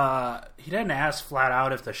if, he didn't ask flat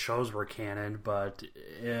out if the shows were canon, but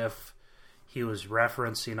if he was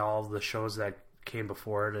referencing all of the shows that came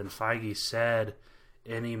before it, and Feige said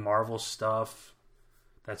any Marvel stuff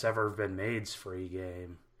that's ever been made's free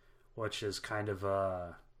game, which is kind of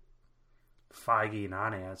a Feige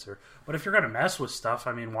non-answer. But if you're going to mess with stuff,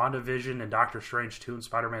 I mean, WandaVision and Doctor Strange 2 and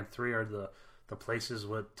Spider-Man 3 are the places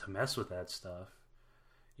to mess with that stuff.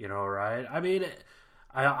 You know, right? I mean,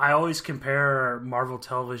 I always compare Marvel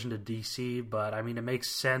Television to DC, but I mean, it makes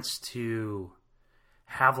sense to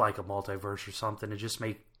have like a multiverse or something and just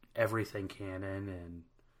make everything canon and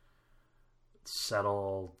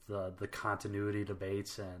settle the continuity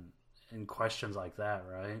debates and questions like that,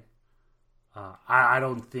 right? I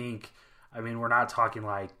don't think... I mean, we're not talking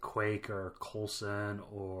like Quake or Coulson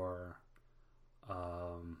or I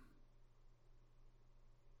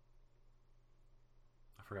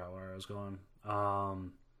forgot where I was going.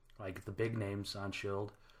 Like the big names on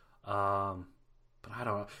S.H.I.E.L.D. But I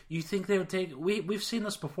don't know. You think they would take... We've seen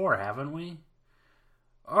this before, haven't we?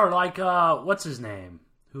 Or like, what's his name?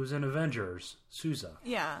 Who's in Avengers? Sousa.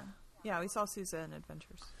 Yeah, we saw Sousa in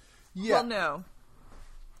Adventures. Yeah. Well, no.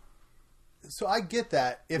 So I get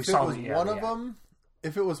that. If it was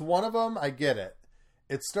one of them, I get it.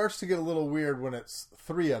 It starts to get a little weird when it's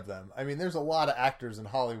three of them. I mean, there's a lot of actors in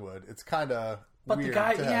Hollywood. It's kind of weird.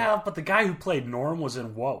 But the guy who played Norm was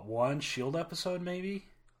in what, one S.H.I.E.L.D. episode, maybe?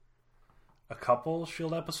 A couple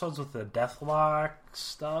S.H.I.E.L.D. episodes with the Deathlock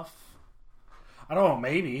stuff? I don't know,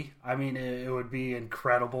 maybe. I mean, it would be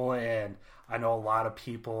incredible, and I know a lot of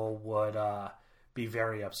people would be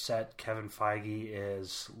very upset Kevin Feige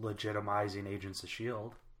is legitimizing Agents of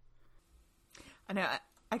S.H.I.E.L.D. I know.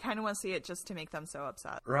 I kind of want to see it just to make them so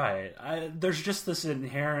upset. Right. There's just this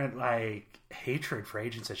inherent, like, hatred for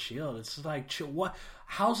Agents of S.H.I.E.L.D. It's like, what?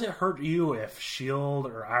 How's it hurt you if S.H.I.E.L.D.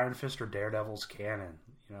 or Iron Fist or Daredevil's canon?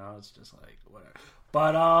 You know, it's just like, whatever.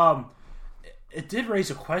 But, it did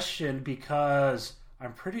raise a question because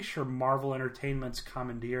I'm pretty sure Marvel Entertainment's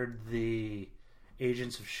commandeered the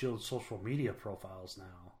Agents of S.H.I.E.L.D. social media profiles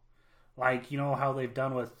now. Like, you know how they've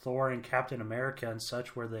done with Thor and Captain America and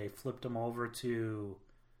such, where they flipped them over to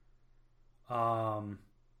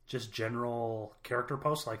just general character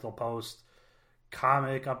posts. Like, they'll post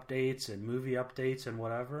comic updates and movie updates and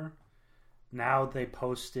whatever. Now they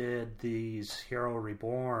posted these Hero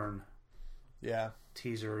Reborn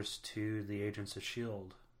teasers to the Agents of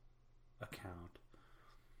S.H.I.E.L.D. account.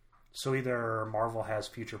 So either Marvel has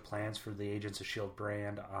future plans for the Agents of S.H.I.E.L.D.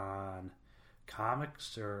 brand on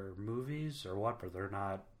comics or movies or what, but they're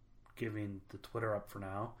not giving the Twitter up for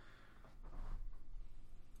now.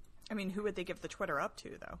 I mean, who would they give the Twitter up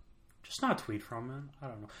to, though? Just not tweet from it. I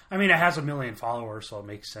don't know. I mean, it has 1 million followers, so it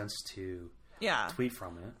makes sense to tweet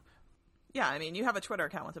from it. Yeah, I mean, you have a Twitter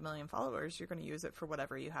account with 1 million followers. You're going to use it for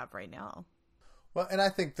whatever you have right now. Well, and I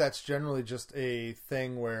think that's generally just a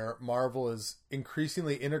thing where Marvel is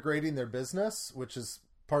increasingly integrating their business, which is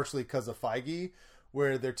partially because of Feige,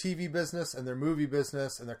 where their TV business and their movie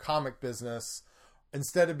business and their comic business,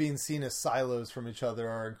 instead of being seen as silos from each other,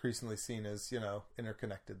 are increasingly seen as, you know,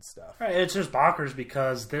 interconnected stuff. Right, it's just bonkers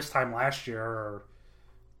because this time last year or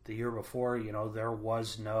the year before, you know, there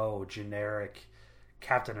was no generic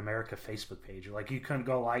Captain America Facebook page. Like, you couldn't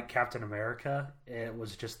go like Captain America. It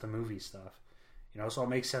was just the movie stuff. You know, so it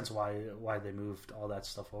makes sense why they moved all that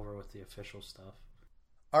stuff over with the official stuff.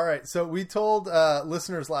 All right, so we told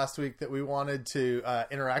listeners last week that we wanted to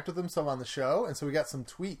interact with them some on the show, and so we got some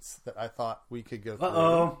tweets that I thought we could go through.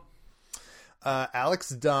 Uh-oh. Alex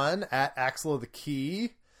Dunn at Axel of the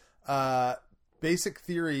Key. Basic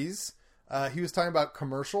Theories. He was talking about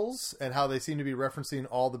commercials and how they seem to be referencing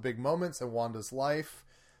all the big moments in Wanda's life.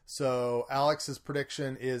 So Alex's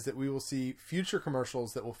prediction is that we will see future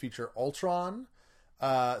commercials that will feature Ultron,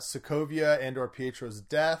 Sokovia and or Pietro's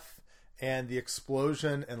death, and the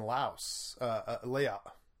explosion in Laos.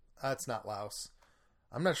 That's not Laos.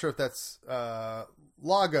 I'm not sure if that's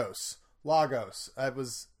Lagos. That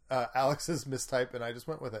was Alex's mistype, and I just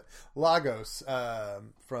went with it. Lagos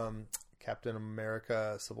from Captain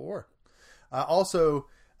America Civil War. Also,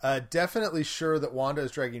 definitely sure that Wanda is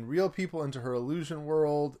dragging real people into her illusion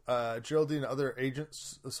world. Geraldine and other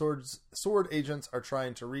agents, sword agents, are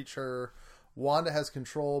trying to reach her. Wanda has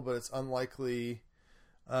control, but it's unlikely,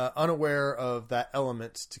 unaware of that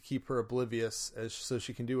element to keep her oblivious, so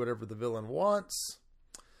she can do whatever the villain wants.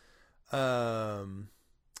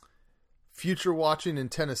 Future watching in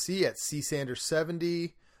Tennessee at C. Sanders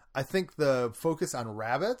 70. I think the focus on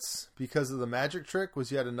rabbits because of the magic trick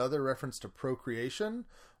was yet another reference to procreation.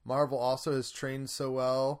 Marvel also has trained so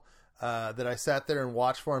well that I sat there and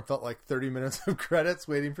watched for and felt like 30 minutes of credits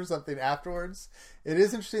waiting for something afterwards. It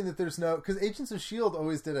is interesting that there's no... Because Agents of S.H.I.E.L.D.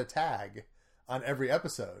 always did a tag on every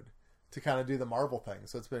episode to kind of do the Marvel thing.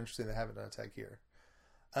 So it's been interesting they haven't done a tag here.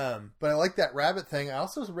 But I like that rabbit thing. I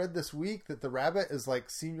also read this week that the rabbit is like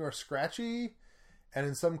Senior Scratchy, and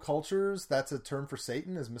in some cultures that's a term for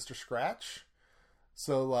Satan, is Mr. Scratch.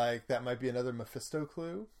 So like that might be another Mephisto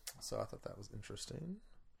clue. So I thought that was interesting.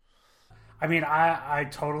 I mean, I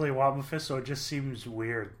totally want Mephisto. It just seems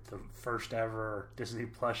weird. The first ever Disney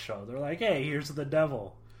Plus show. They're like, hey, here's the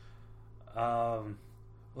devil.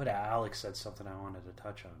 What Alex said something I wanted to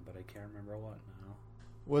touch on, but I can't remember what now.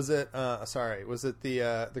 Was it was it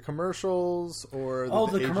the commercials or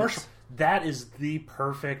the commercial? That is the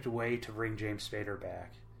perfect way to bring James Spader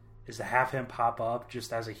back, is to have him pop up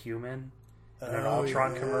just as a human in an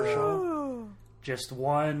Ultron commercial. Just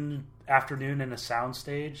one afternoon in a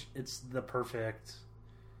soundstage. It's the perfect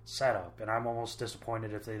setup, and I'm almost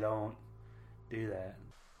disappointed if they don't do that.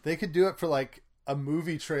 They could do it for like a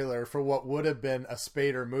movie trailer for what would have been a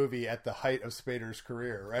Spader movie at the height of Spader's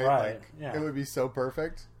career, right? Like, yeah. It would be so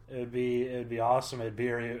perfect. It'd be awesome. It'd be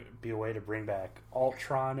a way to bring back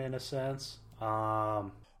Ultron in a sense.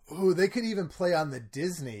 Ooh, they could even play on the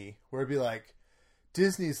Disney, where it'd be like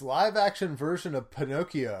Disney's live action version of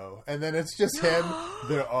Pinocchio, and then it's just him.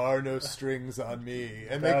 There are no strings on me,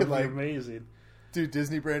 and they could like amazing do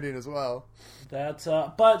Disney branding as well. That's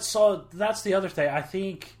but so that's the other thing. I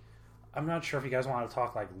think, I'm not sure if you guys want to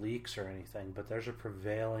talk like leaks or anything, but there's a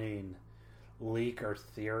prevailing leak or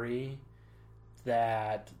theory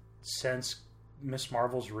that since Miss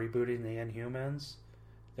Marvel's rebooting the Inhumans,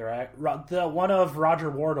 one of Roger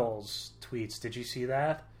Wardle's tweets. Did you see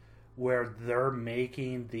that? Where they're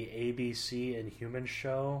making the ABC Inhumans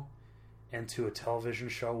show into a television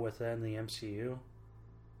show within the MCU.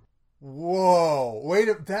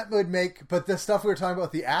 Whoa! That would make... But the stuff we were talking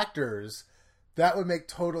about, the actors, that would make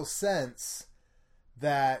total sense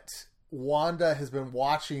that Wanda has been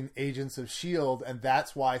watching Agents of S.H.I.E.L.D., and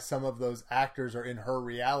that's why some of those actors are in her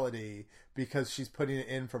reality, because she's putting it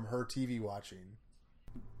in from her TV watching.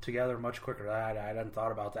 Together much quicker. I hadn't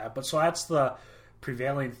thought about that. But so that's the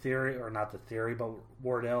prevailing theory, or not the theory, but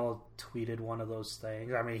Wardell tweeted one of those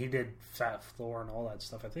things. I mean, he did Fat Thor and all that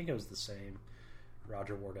stuff. I think it was the same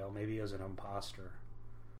Roger Wardell. Maybe he was an imposter.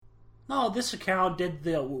 No, this account did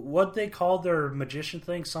what they called their magician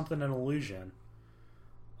thing, something an illusion.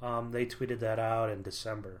 They tweeted that out in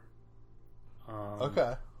December.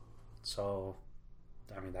 Okay. So,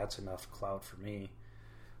 I mean, that's enough clout for me.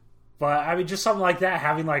 But, I mean, just something like that,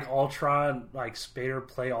 having, like, Ultron, like, Spader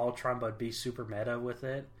play Ultron, but be super meta with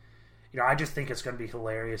it. You know, I just think it's going to be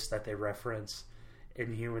hilarious that they reference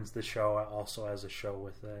Inhumans, the show, also as a show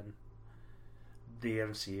within the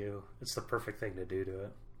MCU. It's the perfect thing to do to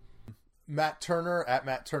it. Matt Turner, at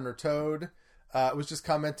Matt Turner Toad, was just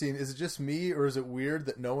commenting, is it just me, or is it weird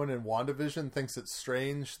that no one in WandaVision thinks it's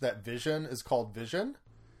strange that Vision is called Vision?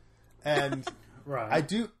 And right. I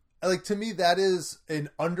do... Like, to me, that is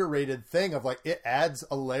an underrated thing of, like, it adds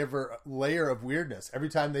a layer of weirdness. Every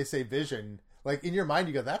time they say Vision, like, in your mind,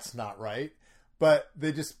 you go, that's not right. But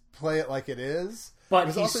they just play it like it is.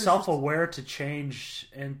 But he's self-aware to change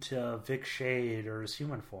into Vic Shade or his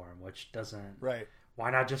human form, which doesn't... Right.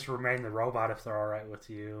 Why not just remain the robot if they're all right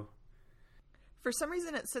with you? For some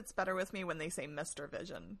reason, it sits better with me when they say Mr.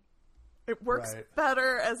 Vision. It works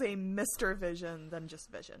better as a Mr. Vision than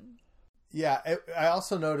just Vision. Yeah, I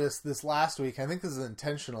also noticed this last week, I think this is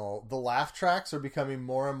intentional, the laugh tracks are becoming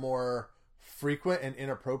more and more frequent and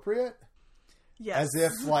inappropriate. Yes. As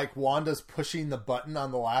if, like, Wanda's pushing the button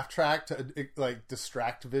on the laugh track to, like,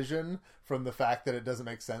 distract Vision from the fact that it doesn't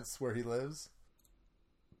make sense where he lives.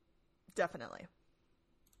 Definitely.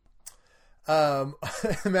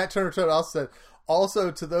 Matt Turner Toad also said,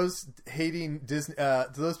 also to those hating Disney, to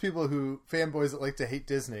those people who, fanboys that like to hate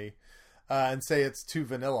Disney, and say it's too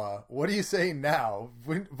vanilla. What are you saying now?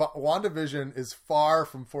 WandaVision is far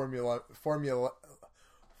from formulamatic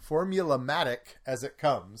as it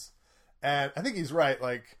comes. And I think he's right.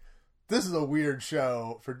 Like, this is a weird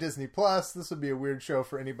show for Disney Plus. This would be a weird show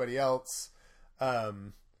for anybody else. I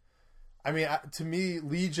mean, to me,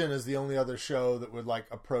 Legion is the only other show that would, like,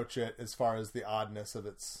 approach it as far as the oddness of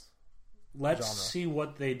its Let's genre. See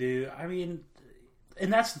what they do. I mean...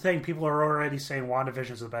 And that's the thing. People are already saying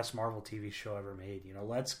WandaVision is the best Marvel TV show ever made. You know,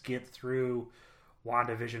 let's get through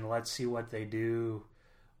WandaVision. Let's see what they do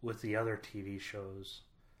with the other TV shows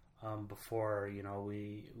before, you know,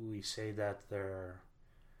 we say that they're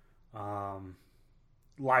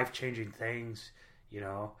life-changing things, you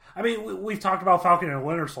know. I mean, we've talked about Falcon and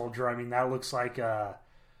Winter Soldier. I mean, that looks like a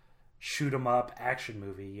shoot-'em-up action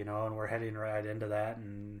movie, you know, and we're heading right into that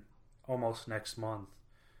in almost next month.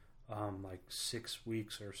 Like 6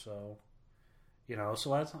 weeks or so, you know. So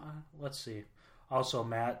let's see. Also,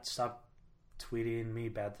 Matt, stop tweeting me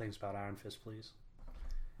bad things about Iron Fist, please.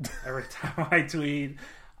 Every time I tweet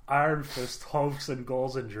Iron Fist hopes and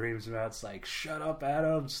goals and dreams, Matt's like, shut up,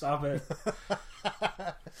 Adam, stop it.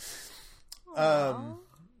 All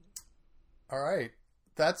right.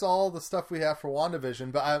 That's all the stuff we have for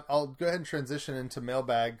WandaVision, but I'll go ahead and transition into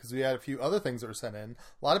mailbag because we had a few other things that were sent in.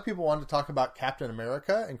 A lot of people wanted to talk about Captain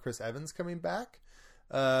America and Chris Evans coming back.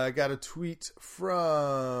 I got a tweet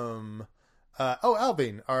from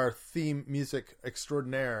Alvin, our theme music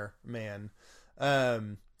extraordinaire man.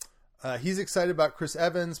 He's excited about Chris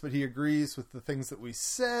Evans, but he agrees with the things that we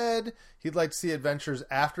said. He'd like to see adventures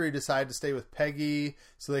after he decided to stay with Peggy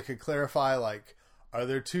so they could clarify, like, are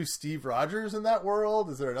there two Steve Rogers in that world?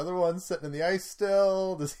 Is there another one sitting in the ice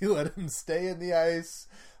still? Does he let him stay in the ice?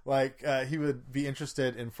 Like, he would be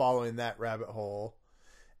interested in following that rabbit hole.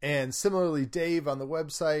 And similarly, Dave on the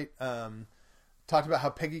website talked about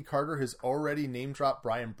how Peggy Carter has already name-dropped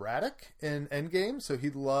Brian Braddock in Endgame, so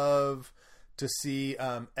he'd love to see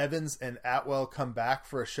Evans and Atwell come back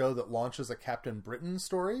for a show that launches a Captain Britain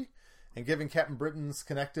story. And given Captain Britain's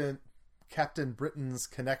connection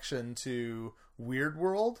to Weird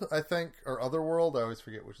World, I think, or Otherworld, I always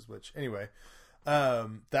forget which is which. Anyway,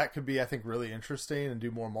 that could be, I think, really interesting and do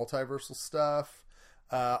more multiversal stuff.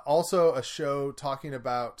 Also, a show talking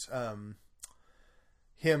about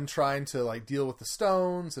him trying to like deal with the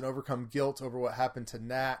stones and overcome guilt over what happened to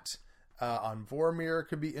Nat on Vormir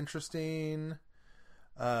could be interesting.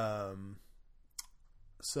 Yep.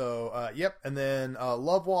 And then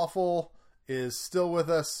Love Waffle is still with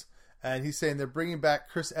us. And he's saying they're bringing back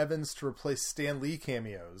Chris Evans to replace Stan Lee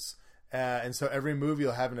cameos. And so every movie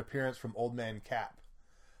will have an appearance from Old Man Cap.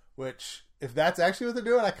 Which, if that's actually what they're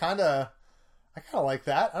doing, I kind of like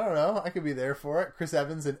that. I don't know. I could be there for it. Chris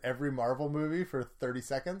Evans in every Marvel movie for 30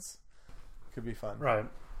 seconds. Could be fun. Right.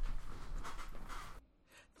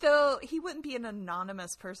 Though he wouldn't be an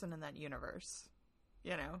anonymous person in that universe.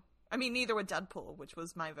 You know? I mean, neither would Deadpool, which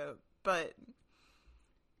was my vote. But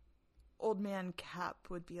Old Man Cap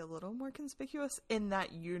would be a little more conspicuous in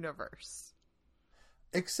that universe.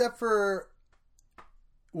 Except for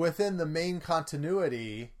within the main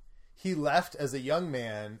continuity, he left as a young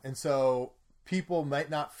man, and so people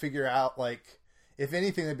might not figure out, like, if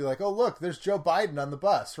anything, they'd be like, oh, look, there's Joe Biden on the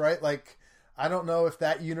bus, right? Like, I don't know if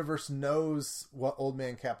that universe knows what Old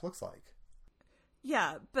Man Cap looks like.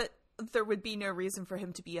 Yeah, but there would be no reason for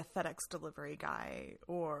him to be a FedEx delivery guy,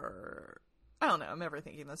 or I don't know, I'm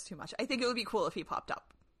overthinking this too much. I think it would be cool if he popped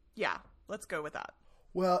up. Yeah, let's go with that.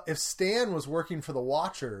 Well, if Stan was working for the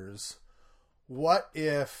Watchers, what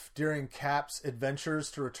if during Cap's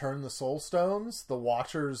adventures to return the Soul Stones, the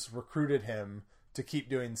Watchers recruited him to keep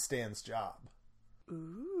doing Stan's job?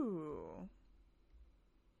 Ooh.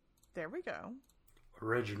 There we go.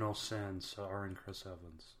 Original Sin, starring Chris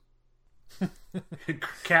Evans.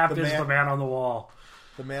 Cap is the man on the wall.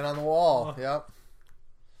 The man on the wall, yep.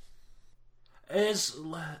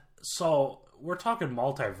 So, we're talking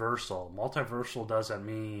multiversal. Multiversal doesn't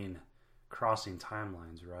mean crossing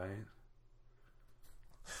timelines, right?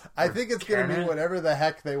 I think it's going to be whatever the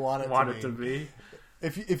heck they want it to be.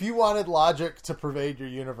 If you wanted logic to pervade your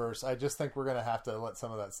universe, I just think we're going to have to let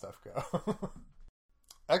some of that stuff go.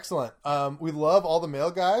 Excellent. We love all the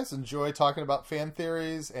mail, guys. Enjoy talking about fan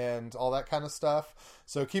theories and all that kind of stuff.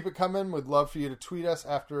 So keep it coming. We'd love for you to tweet us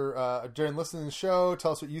during listening to the show.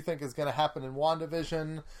 Tell us what you think is going to happen in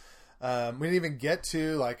WandaVision. We didn't even get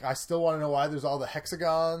to, like, I still want to know why there's all the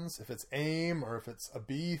hexagons, if it's AIM, or if it's a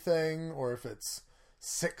B thing, or if it's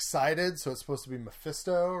six-sided, so it's supposed to be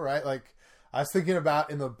Mephisto, right? Like, I was thinking about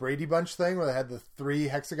in the Brady Bunch thing, where they had the 3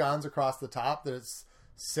 hexagons across the top, that it's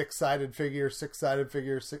six-sided figure.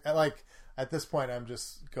 Like, at this point, I'm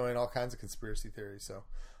just going all kinds of conspiracy theories, so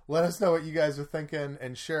let us know what you guys are thinking,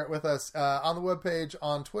 and share it with us on the webpage,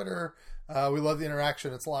 on Twitter. We love the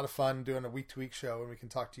interaction. It's a lot of fun doing a week-to-week show, and we can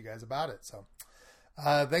talk to you guys about it. So,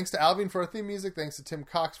 thanks to Alvin for our theme music. Thanks to Tim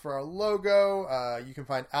Cox for our logo. You can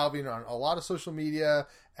find Alvin on a lot of social media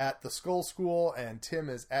at The Skull School, and Tim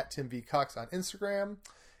is at Tim V. Cox on Instagram.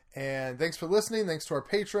 And thanks for listening. Thanks to our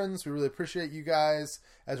patrons. We really appreciate you guys.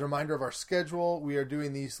 As a reminder of our schedule, we are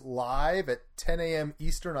doing these live at 10 a.m.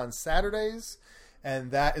 Eastern on Saturdays.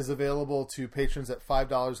 And that is available to patrons at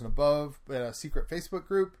 $5 and above in a secret Facebook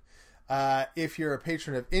group. If you're a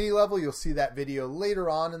patron of any level, you'll see that video later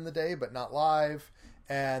on in the day, but not live.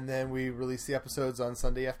 And then we release the episodes on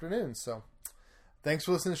Sunday afternoons. So thanks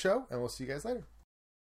for listening to the show, and we'll see you guys later.